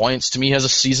 200 points. To me, he has a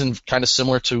season kind of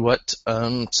similar to what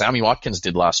Sammy Watkins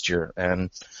did last year.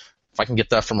 And if I can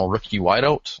get that from a rookie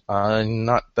wideout, I'm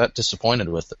not that disappointed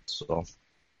with it. So,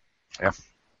 yeah.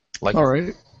 All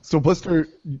right. So, Blister,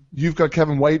 you've got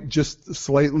Kevin White just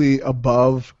slightly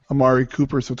above Amari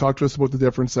Cooper. So talk to us about the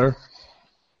difference there.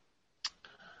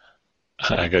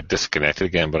 I got disconnected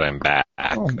again, but I'm back.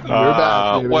 Oh, you're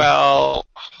back, well,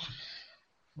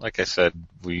 like I said,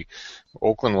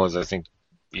 Oakland was, I think,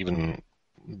 even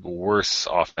worse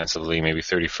offensively, maybe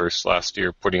 31st last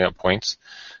year, putting up points.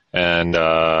 And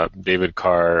David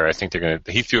Carr, I think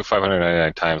he threw it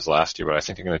 599 times last year, but I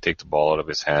think they're going to take the ball out of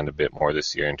his hand a bit more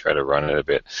this year and try to run it a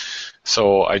bit.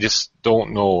 So I just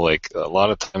don't know, like, a lot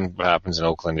of times what happens in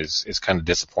Oakland is kind of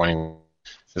disappointing.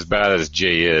 As bad as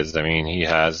Jay is, I mean, he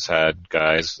has had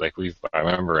guys like I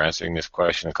remember answering this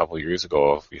question a couple of years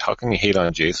ago. How can you hate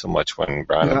on Jay so much when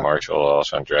Brandon Marshall,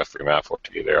 Alshon Jeffrey, Matt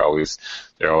Forte, they're always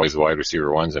wide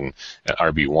receiver ones and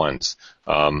RB ones.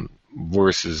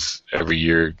 Versus every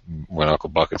year when Uncle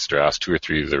Buckets drafts 2 or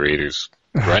 3 of the Raiders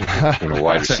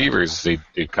wide receivers, they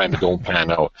kind of don't pan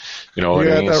out. You know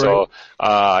what I mean? So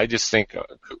I just think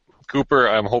Cooper,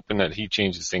 I'm hoping that he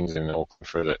changes things in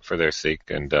Oakland for their sake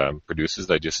and produces.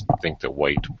 I just think that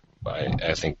White,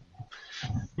 I think,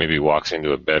 maybe walks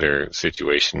into a better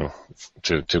situation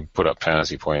to put up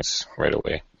fantasy points right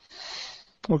away.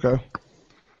 Okay.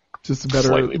 Just a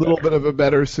little bit of a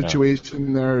better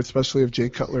situation there, especially if Jay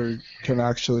Cutler can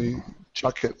actually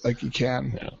chuck it like he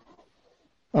can. Yeah.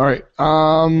 All right.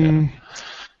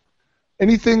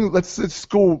 Anything? Let's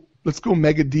go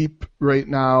mega deep right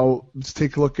now. Let's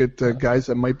take a look at guys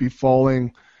that might be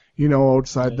falling,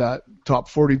 outside that top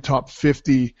 40, top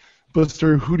 50.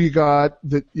 Blister, who do you got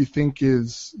that you think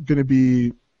is going to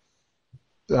be,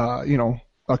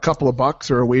 a couple of bucks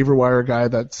or a waiver wire guy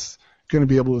that's going to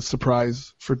be able to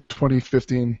surprise for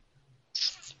 2015?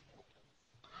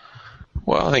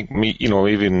 Well, I think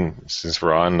even since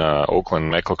we're on Oakland,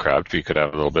 Michael Crabtree could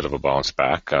have a little bit of a bounce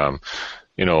back. I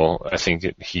think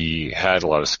he had a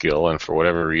lot of skill, and for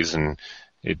whatever reason,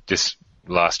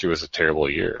 last year was a terrible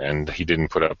year, and he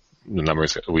didn't put up the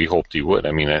numbers we hoped he would.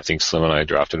 I mean, I think Slim and I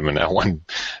drafted him in that one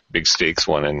big stakes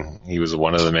one, and he was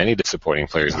one of the many disappointing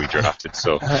players we drafted.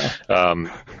 So,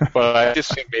 but I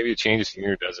just think maybe a change of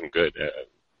scenery does him good.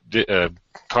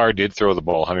 Carr did throw the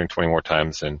ball 120 more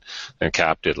times than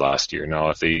Cap did last year. Now,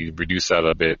 if they reduce that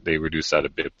a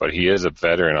bit, but he is a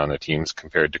veteran on the teams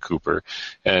compared to Cooper.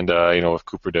 And, if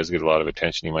Cooper does get a lot of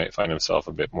attention, he might find himself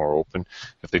a bit more open.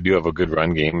 If they do have a good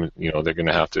run game, they're going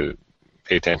to have to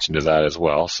pay attention to that as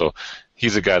well. So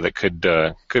he's a guy that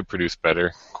could produce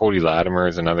better. Cody Latimer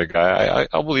is another guy.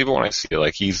 I'll believe it when I see it.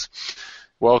 Like,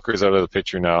 Welker's out of the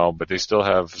picture now, but they still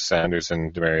have Sanders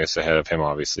and Demaryius ahead of him,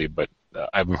 obviously. But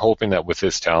I'm hoping that with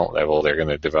his talent level, they're going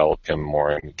to develop him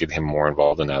more and get him more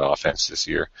involved in that offense this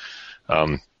year.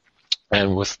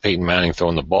 And with Peyton Manning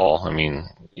throwing the ball, I mean,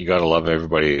 you got to love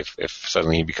everybody. If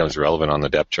suddenly he becomes relevant on the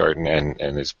depth chart and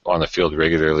is on the field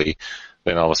regularly,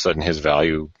 then all of a sudden his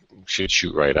value should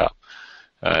shoot right up.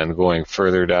 And going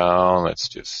further down, let's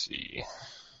just see.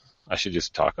 I should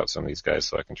just talk out some of these guys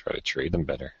so I can try to trade them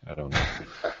better. I don't know.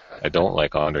 I don't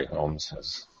like Andre Holmes,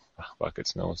 as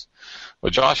Buckets knows. Well,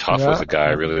 Josh Huff was a guy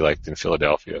I really liked in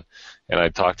Philadelphia, and I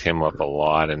talked him up a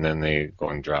lot, and then they go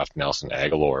and draft Nelson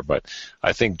Aguilar. But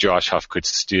I think Josh Huff could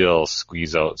still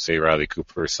squeeze out, say, Riley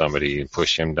Cooper or somebody and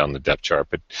push him down the depth chart.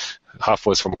 But Huff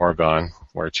was from Oregon,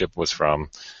 where Chip was from,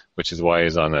 which is why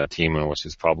he's on that team, and which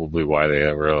is probably why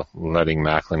they were letting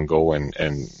Macklin go and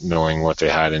knowing what they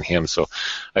had in him. So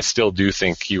I still do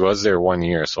think he was there 1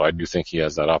 year, so I do think he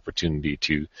has that opportunity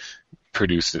to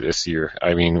produce this year.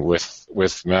 I mean,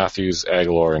 with Matthews,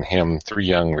 Aguilar, and him, 3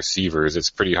 young receivers, it's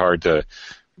pretty hard to,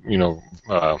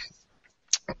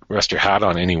 rest your hat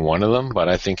on any one of them, but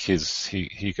I think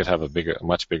he could have a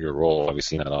much bigger role,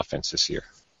 obviously, in that offense this year.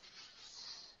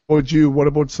 What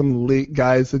about some late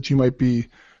guys that you might be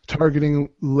targeting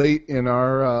late in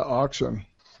our auction?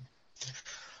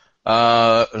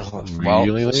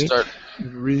 Really late?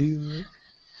 Really?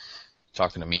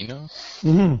 Talking to me now?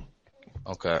 Mm-hmm.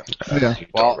 Okay. Yeah.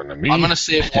 Well, I'm going to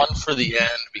save one for the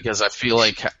end because I feel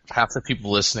like half the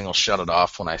people listening will shut it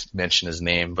off when I mention his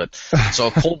name. But so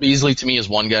Cole Beasley to me is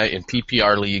one guy in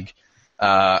PPR league.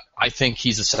 I think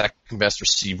he's the second best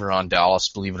receiver on Dallas,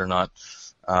 believe it or not.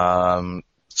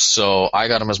 So I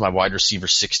got him as my wide receiver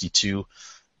 62.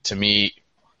 To me,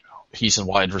 he's in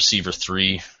wide receiver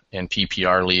 3 in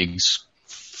PPR leagues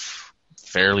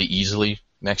fairly easily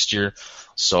next year.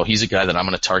 So he's a guy that I'm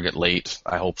going to target late.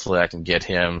 Hopefully I can get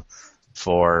him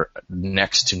for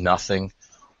next to nothing.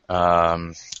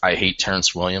 I hate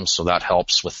Terrence Williams, so that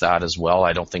helps with that as well.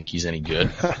 I don't think he's any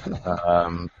good.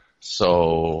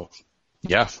 So,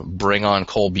 yeah, bring on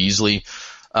Cole Beasley.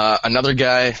 Another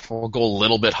guy, we'll go a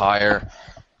little bit higher.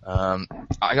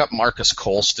 I got Marcus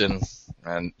Colston,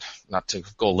 and not to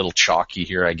go a little chalky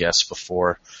here, I guess,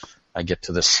 before I get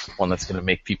to this one that's going to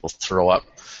make people throw up,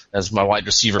 as my wide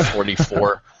receiver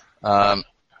 44.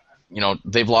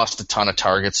 they've lost a ton of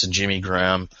targets in Jimmy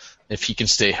Graham. If he can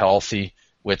stay healthy,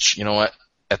 which, you know what,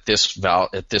 at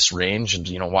this range,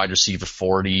 and, wide receiver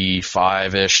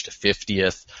 45-ish to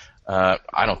 50th,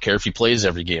 I don't care if he plays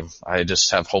every game. I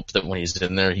just have hope that when he's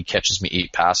in there, he catches me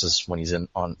 8 passes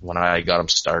when I got him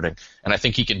starting. And I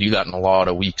think he can do that in a lot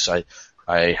of weeks. I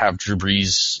have Drew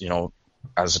Brees,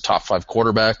 as a top 5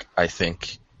 quarterback, I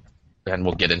think, and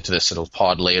we'll get into this in a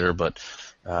pod later, but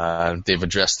they've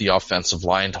addressed the offensive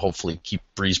line to hopefully keep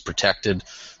Brees protected.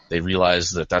 They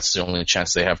realize that that's the only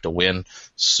chance they have to win.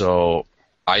 So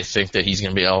I think that he's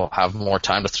going to be able to have more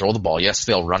time to throw the ball. Yes,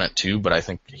 they'll run it too, but I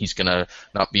think he's going to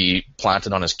not be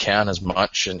planted on his can as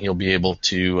much, and he'll be able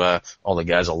to all the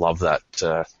guys will love that.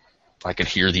 I could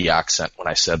hear the accent when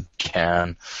I said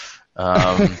can.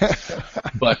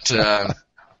 But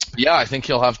I think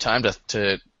he'll have time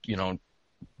to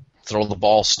throw the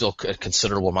ball still a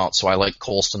considerable amount. So I like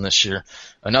Colston this year.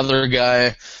 Another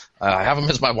guy, I have him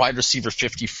as my wide receiver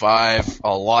 55,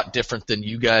 a lot different than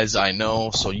you guys, I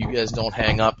know, so you guys don't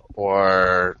hang up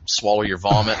or swallow your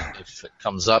vomit if it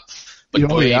comes up. But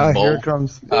Dwayne Bowe, here it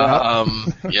comes.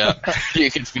 Yeah, you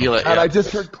can feel it. And yeah. I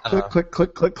just heard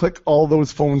click, all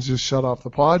those phones just shut off the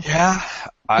pod. Yeah,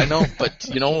 I know, but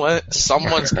you know what?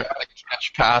 Someone's got to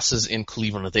catch passes in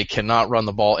Cleveland. They cannot run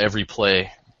the ball every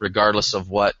play, regardless of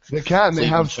what. They can. They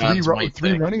have three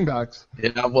running backs.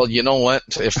 Yeah, well, you know what?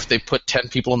 If they put 10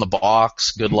 people in the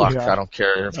box, good luck. Yeah. I don't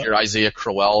care if you're Isaiah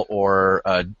Crowell or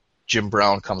Jim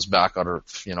Brown comes back out of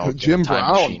Jim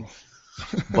Brown. Machine.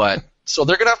 But so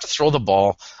they're gonna have to throw the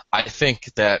ball. I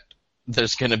think that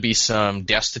there's gonna be some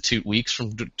destitute weeks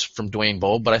from Dwayne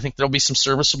Bowe, but I think there'll be some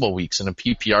serviceable weeks in a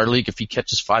PPR league. If he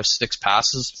catches 5-6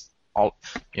 passes,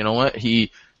 you know what?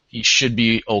 He should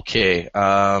be okay.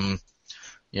 I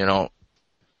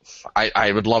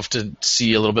would love to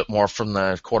see a little bit more from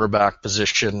the quarterback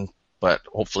position, but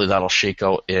hopefully that'll shake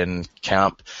out in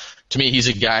camp. To me, he's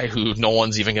a guy who no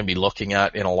one's even going to be looking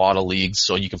at in a lot of leagues,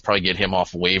 so you can probably get him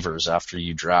off waivers after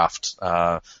you draft,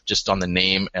 just on the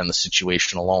name and the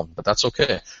situation alone. But that's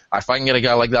okay. If I can get a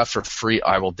guy like that for free,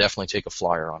 I will definitely take a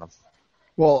flyer on him.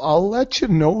 Well, I'll let you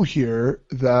know here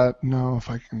that if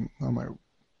I can, my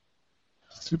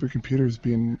supercomputer is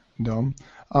being dumb.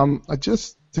 I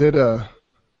just did a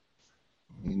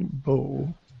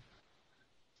Bowe.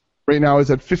 Right now is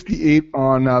at 58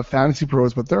 on Fantasy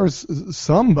Pros, but there's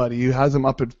somebody who has him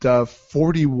up at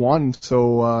 41,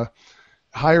 so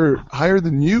higher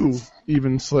than you,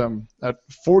 even Slim, at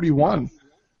 41.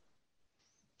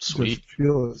 Sweet.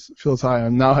 Just feels high.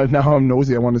 And now I'm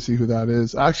nosy. I want to see who that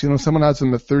is. Actually, someone has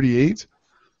him at 38.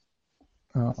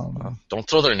 Don't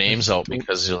throw their names out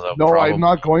because you'll No, I'm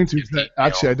not going to.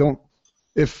 Actually, I don't.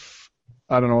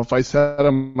 I don't know if I said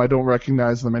them, I don't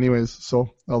recognize them anyways,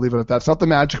 so I'll leave it at that. It's not the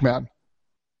Magic Man.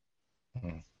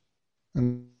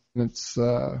 And it's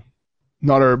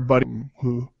not our buddy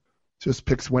who just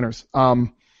picks winners.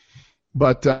 Okay,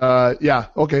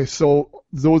 so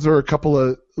those are a couple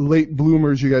of late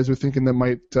bloomers you guys are thinking that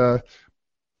might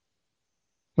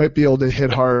be able to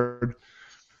hit hard.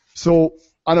 So,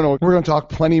 I don't know, we're going to talk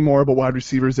plenty more about wide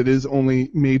receivers. It is only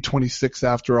May 26th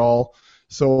after all.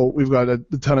 So we've got a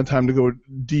ton of time to go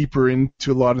deeper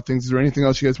into a lot of things. Is there anything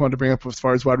else you guys want to bring up as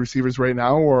far as wide receivers right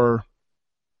now, or?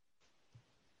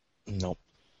 Nope.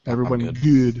 Everyone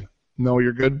good? No,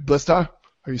 you're good. Blista,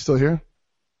 are you still here?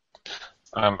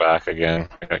 I'm back again.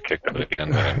 I got kicked out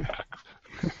again, but I'm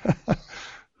back.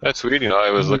 That's weird.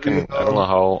 I was looking. I don't know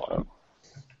how.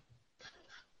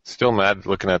 Still mad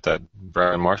looking at that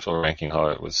Brandon Marshall ranking, how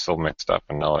it was so mixed up,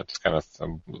 and now it's kind of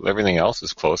everything else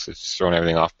is close. It's just throwing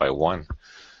everything off by 1.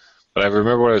 But I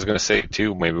remember what I was going to say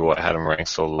too. Maybe what had him ranked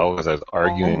so low is I was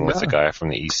arguing with a guy from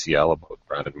the ECL about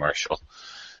Brandon Marshall,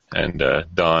 and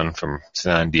Don from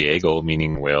San Diego,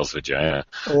 meaning Wales vagina.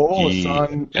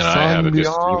 San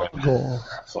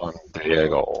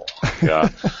Diego. Yeah.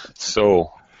 So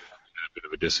a bit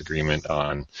of a disagreement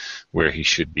on where he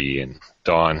should be, and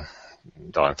Don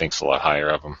thinks a lot higher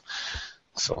of him,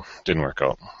 so didn't work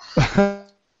out.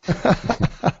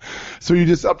 So you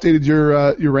just updated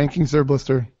your rankings there,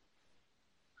 Blister?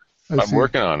 I'm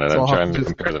working on it. I'm trying to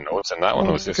compare the notes, and that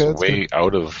one was just way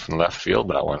out of left field,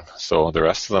 that one. So the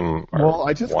rest of them are Well,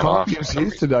 I just copied and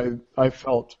pasted, I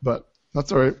felt, but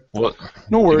that's all right. Well,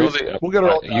 no worries. We'll get it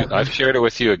all I've shared it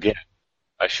with you again.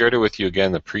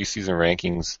 The preseason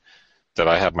rankings that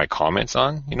I have my comments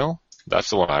on, That's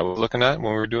the one I was looking at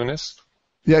when we were doing this.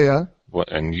 Yeah.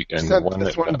 And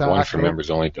one for members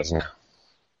only doesn't.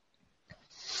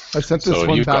 I sent this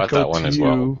one back out to you.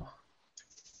 Well.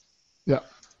 Yeah.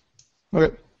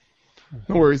 Okay.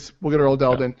 No worries. We'll get it all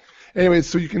dialed in. Anyways,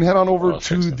 so you can head on over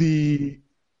to the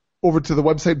over to the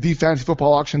website,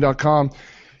 thefantasyfootballauction.com.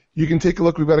 You can take a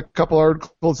look. We've got a couple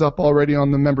articles up already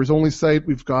on the members-only site.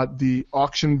 We've got the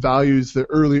auction values, the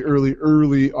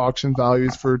early auction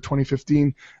values for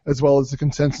 2015, as well as the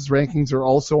consensus rankings are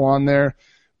also on there.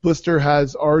 Blister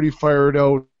has already fired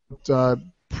out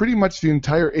pretty much the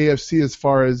entire AFC as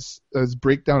far as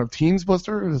breakdown of teams,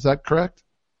 Blister. Is that correct?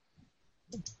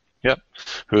 Yep.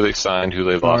 Who they signed, who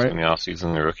they lost in the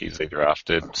offseason, the rookies they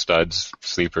drafted, studs,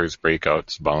 sleepers,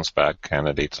 breakouts, bounce back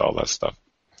candidates, all that stuff.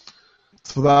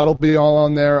 So that'll be all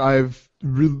on there.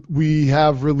 We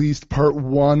have released part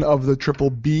 1 of the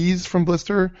triple Bs from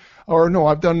Blister. Or no,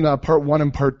 I've done part 1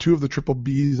 and part 2 of the triple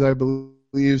Bs, I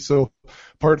believe. So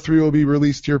part 3 will be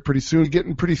released here pretty soon.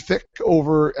 Getting pretty thick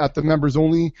over at the members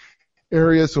only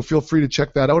area, so feel free to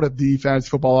check that out at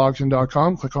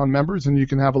thefantasyfootballauction.com. Click on members and you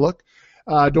can have a look.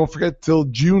 Don't forget till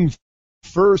June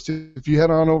 1st, if you head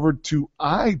on over to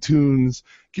iTunes,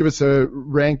 give us a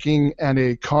ranking and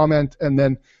a comment, and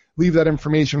then leave that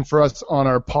information for us on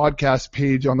our podcast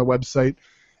page on the website.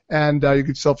 And you get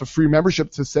yourself a free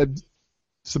membership to said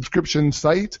subscription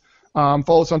site.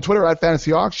 Follow us on Twitter at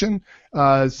Fantasy Auction.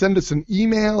 Send us an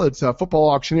email. It's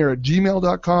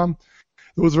footballauctioneer@gmail.com.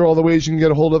 Those are all the ways you can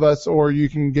get a hold of us, or you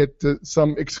can get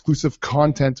some exclusive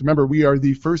content. Remember, we are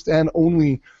the first and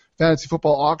only fantasy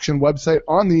football auction website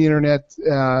on the internet,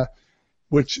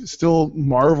 which still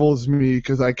marvels me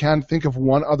because I can't think of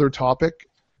one other topic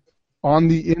on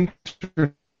the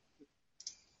internet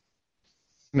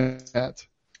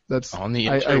that's on the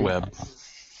interweb.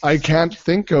 I can't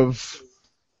think of,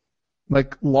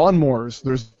 like, lawnmowers.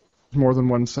 There's more than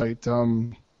one site.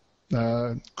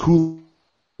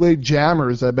 Kool-Aid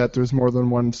Jammers, I bet there's more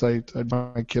than one site.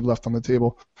 My kid left on the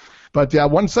table. But yeah,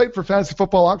 one site for fantasy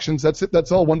football auctions. That's it.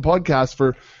 That's all. One podcast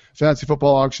for fantasy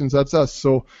football auctions. That's us.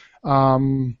 So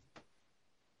come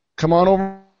on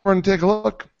over and take a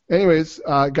look. Anyways,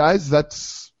 guys,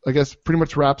 that's, I guess, pretty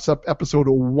much wraps up episode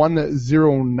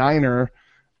 109er.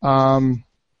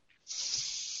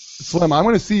 Slim, I'm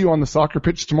going to see you on the soccer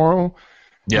pitch tomorrow.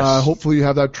 Yes. Hopefully you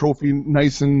have that trophy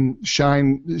nice and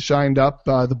shined up.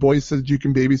 The boys said you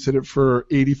can babysit it for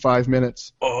 85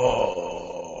 minutes.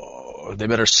 Oh, they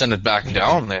better send it back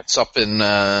down. It's up in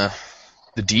the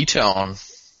D-Town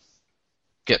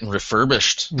getting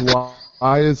refurbished.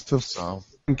 Why is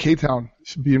in K-Town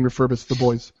being refurbished, the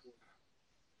boys?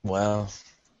 Well,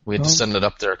 we had to send it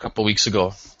up there a couple weeks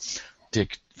ago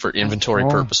for inventory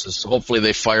purposes. So hopefully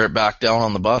they fire it back down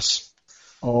on the bus.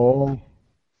 Oh.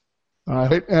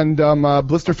 Right. And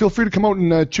Blister, feel free to come out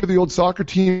and cheer the old soccer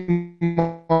team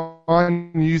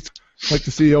on. You'd like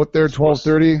to see you out there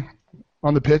 12:30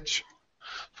 on the pitch.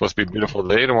 Supposed to be a beautiful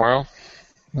day tomorrow.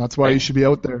 That's why you should be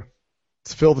out there.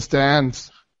 Let's fill the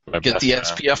stands. Get the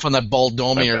SPF on that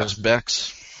Baldomiers,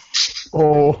 Bex.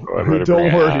 Oh,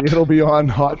 don't worry. It'll be on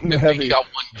hot and heavy. We got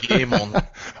one game on.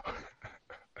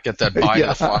 Get that bye to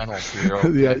the final.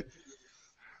 Yeah.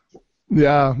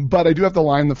 Yeah, but I do have to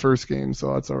line the first game,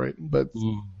 so that's all right. But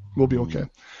we'll be okay.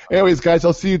 Anyways, guys,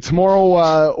 I'll see you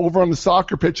tomorrow over on the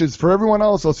soccer pitches. For everyone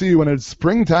else, I'll see you when it's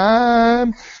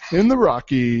springtime in the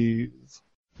Rockies.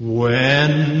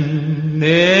 When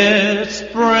it's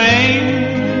springtime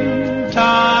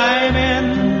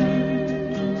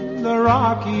in the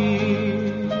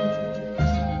Rockies,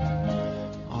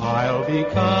 I'll be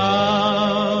coming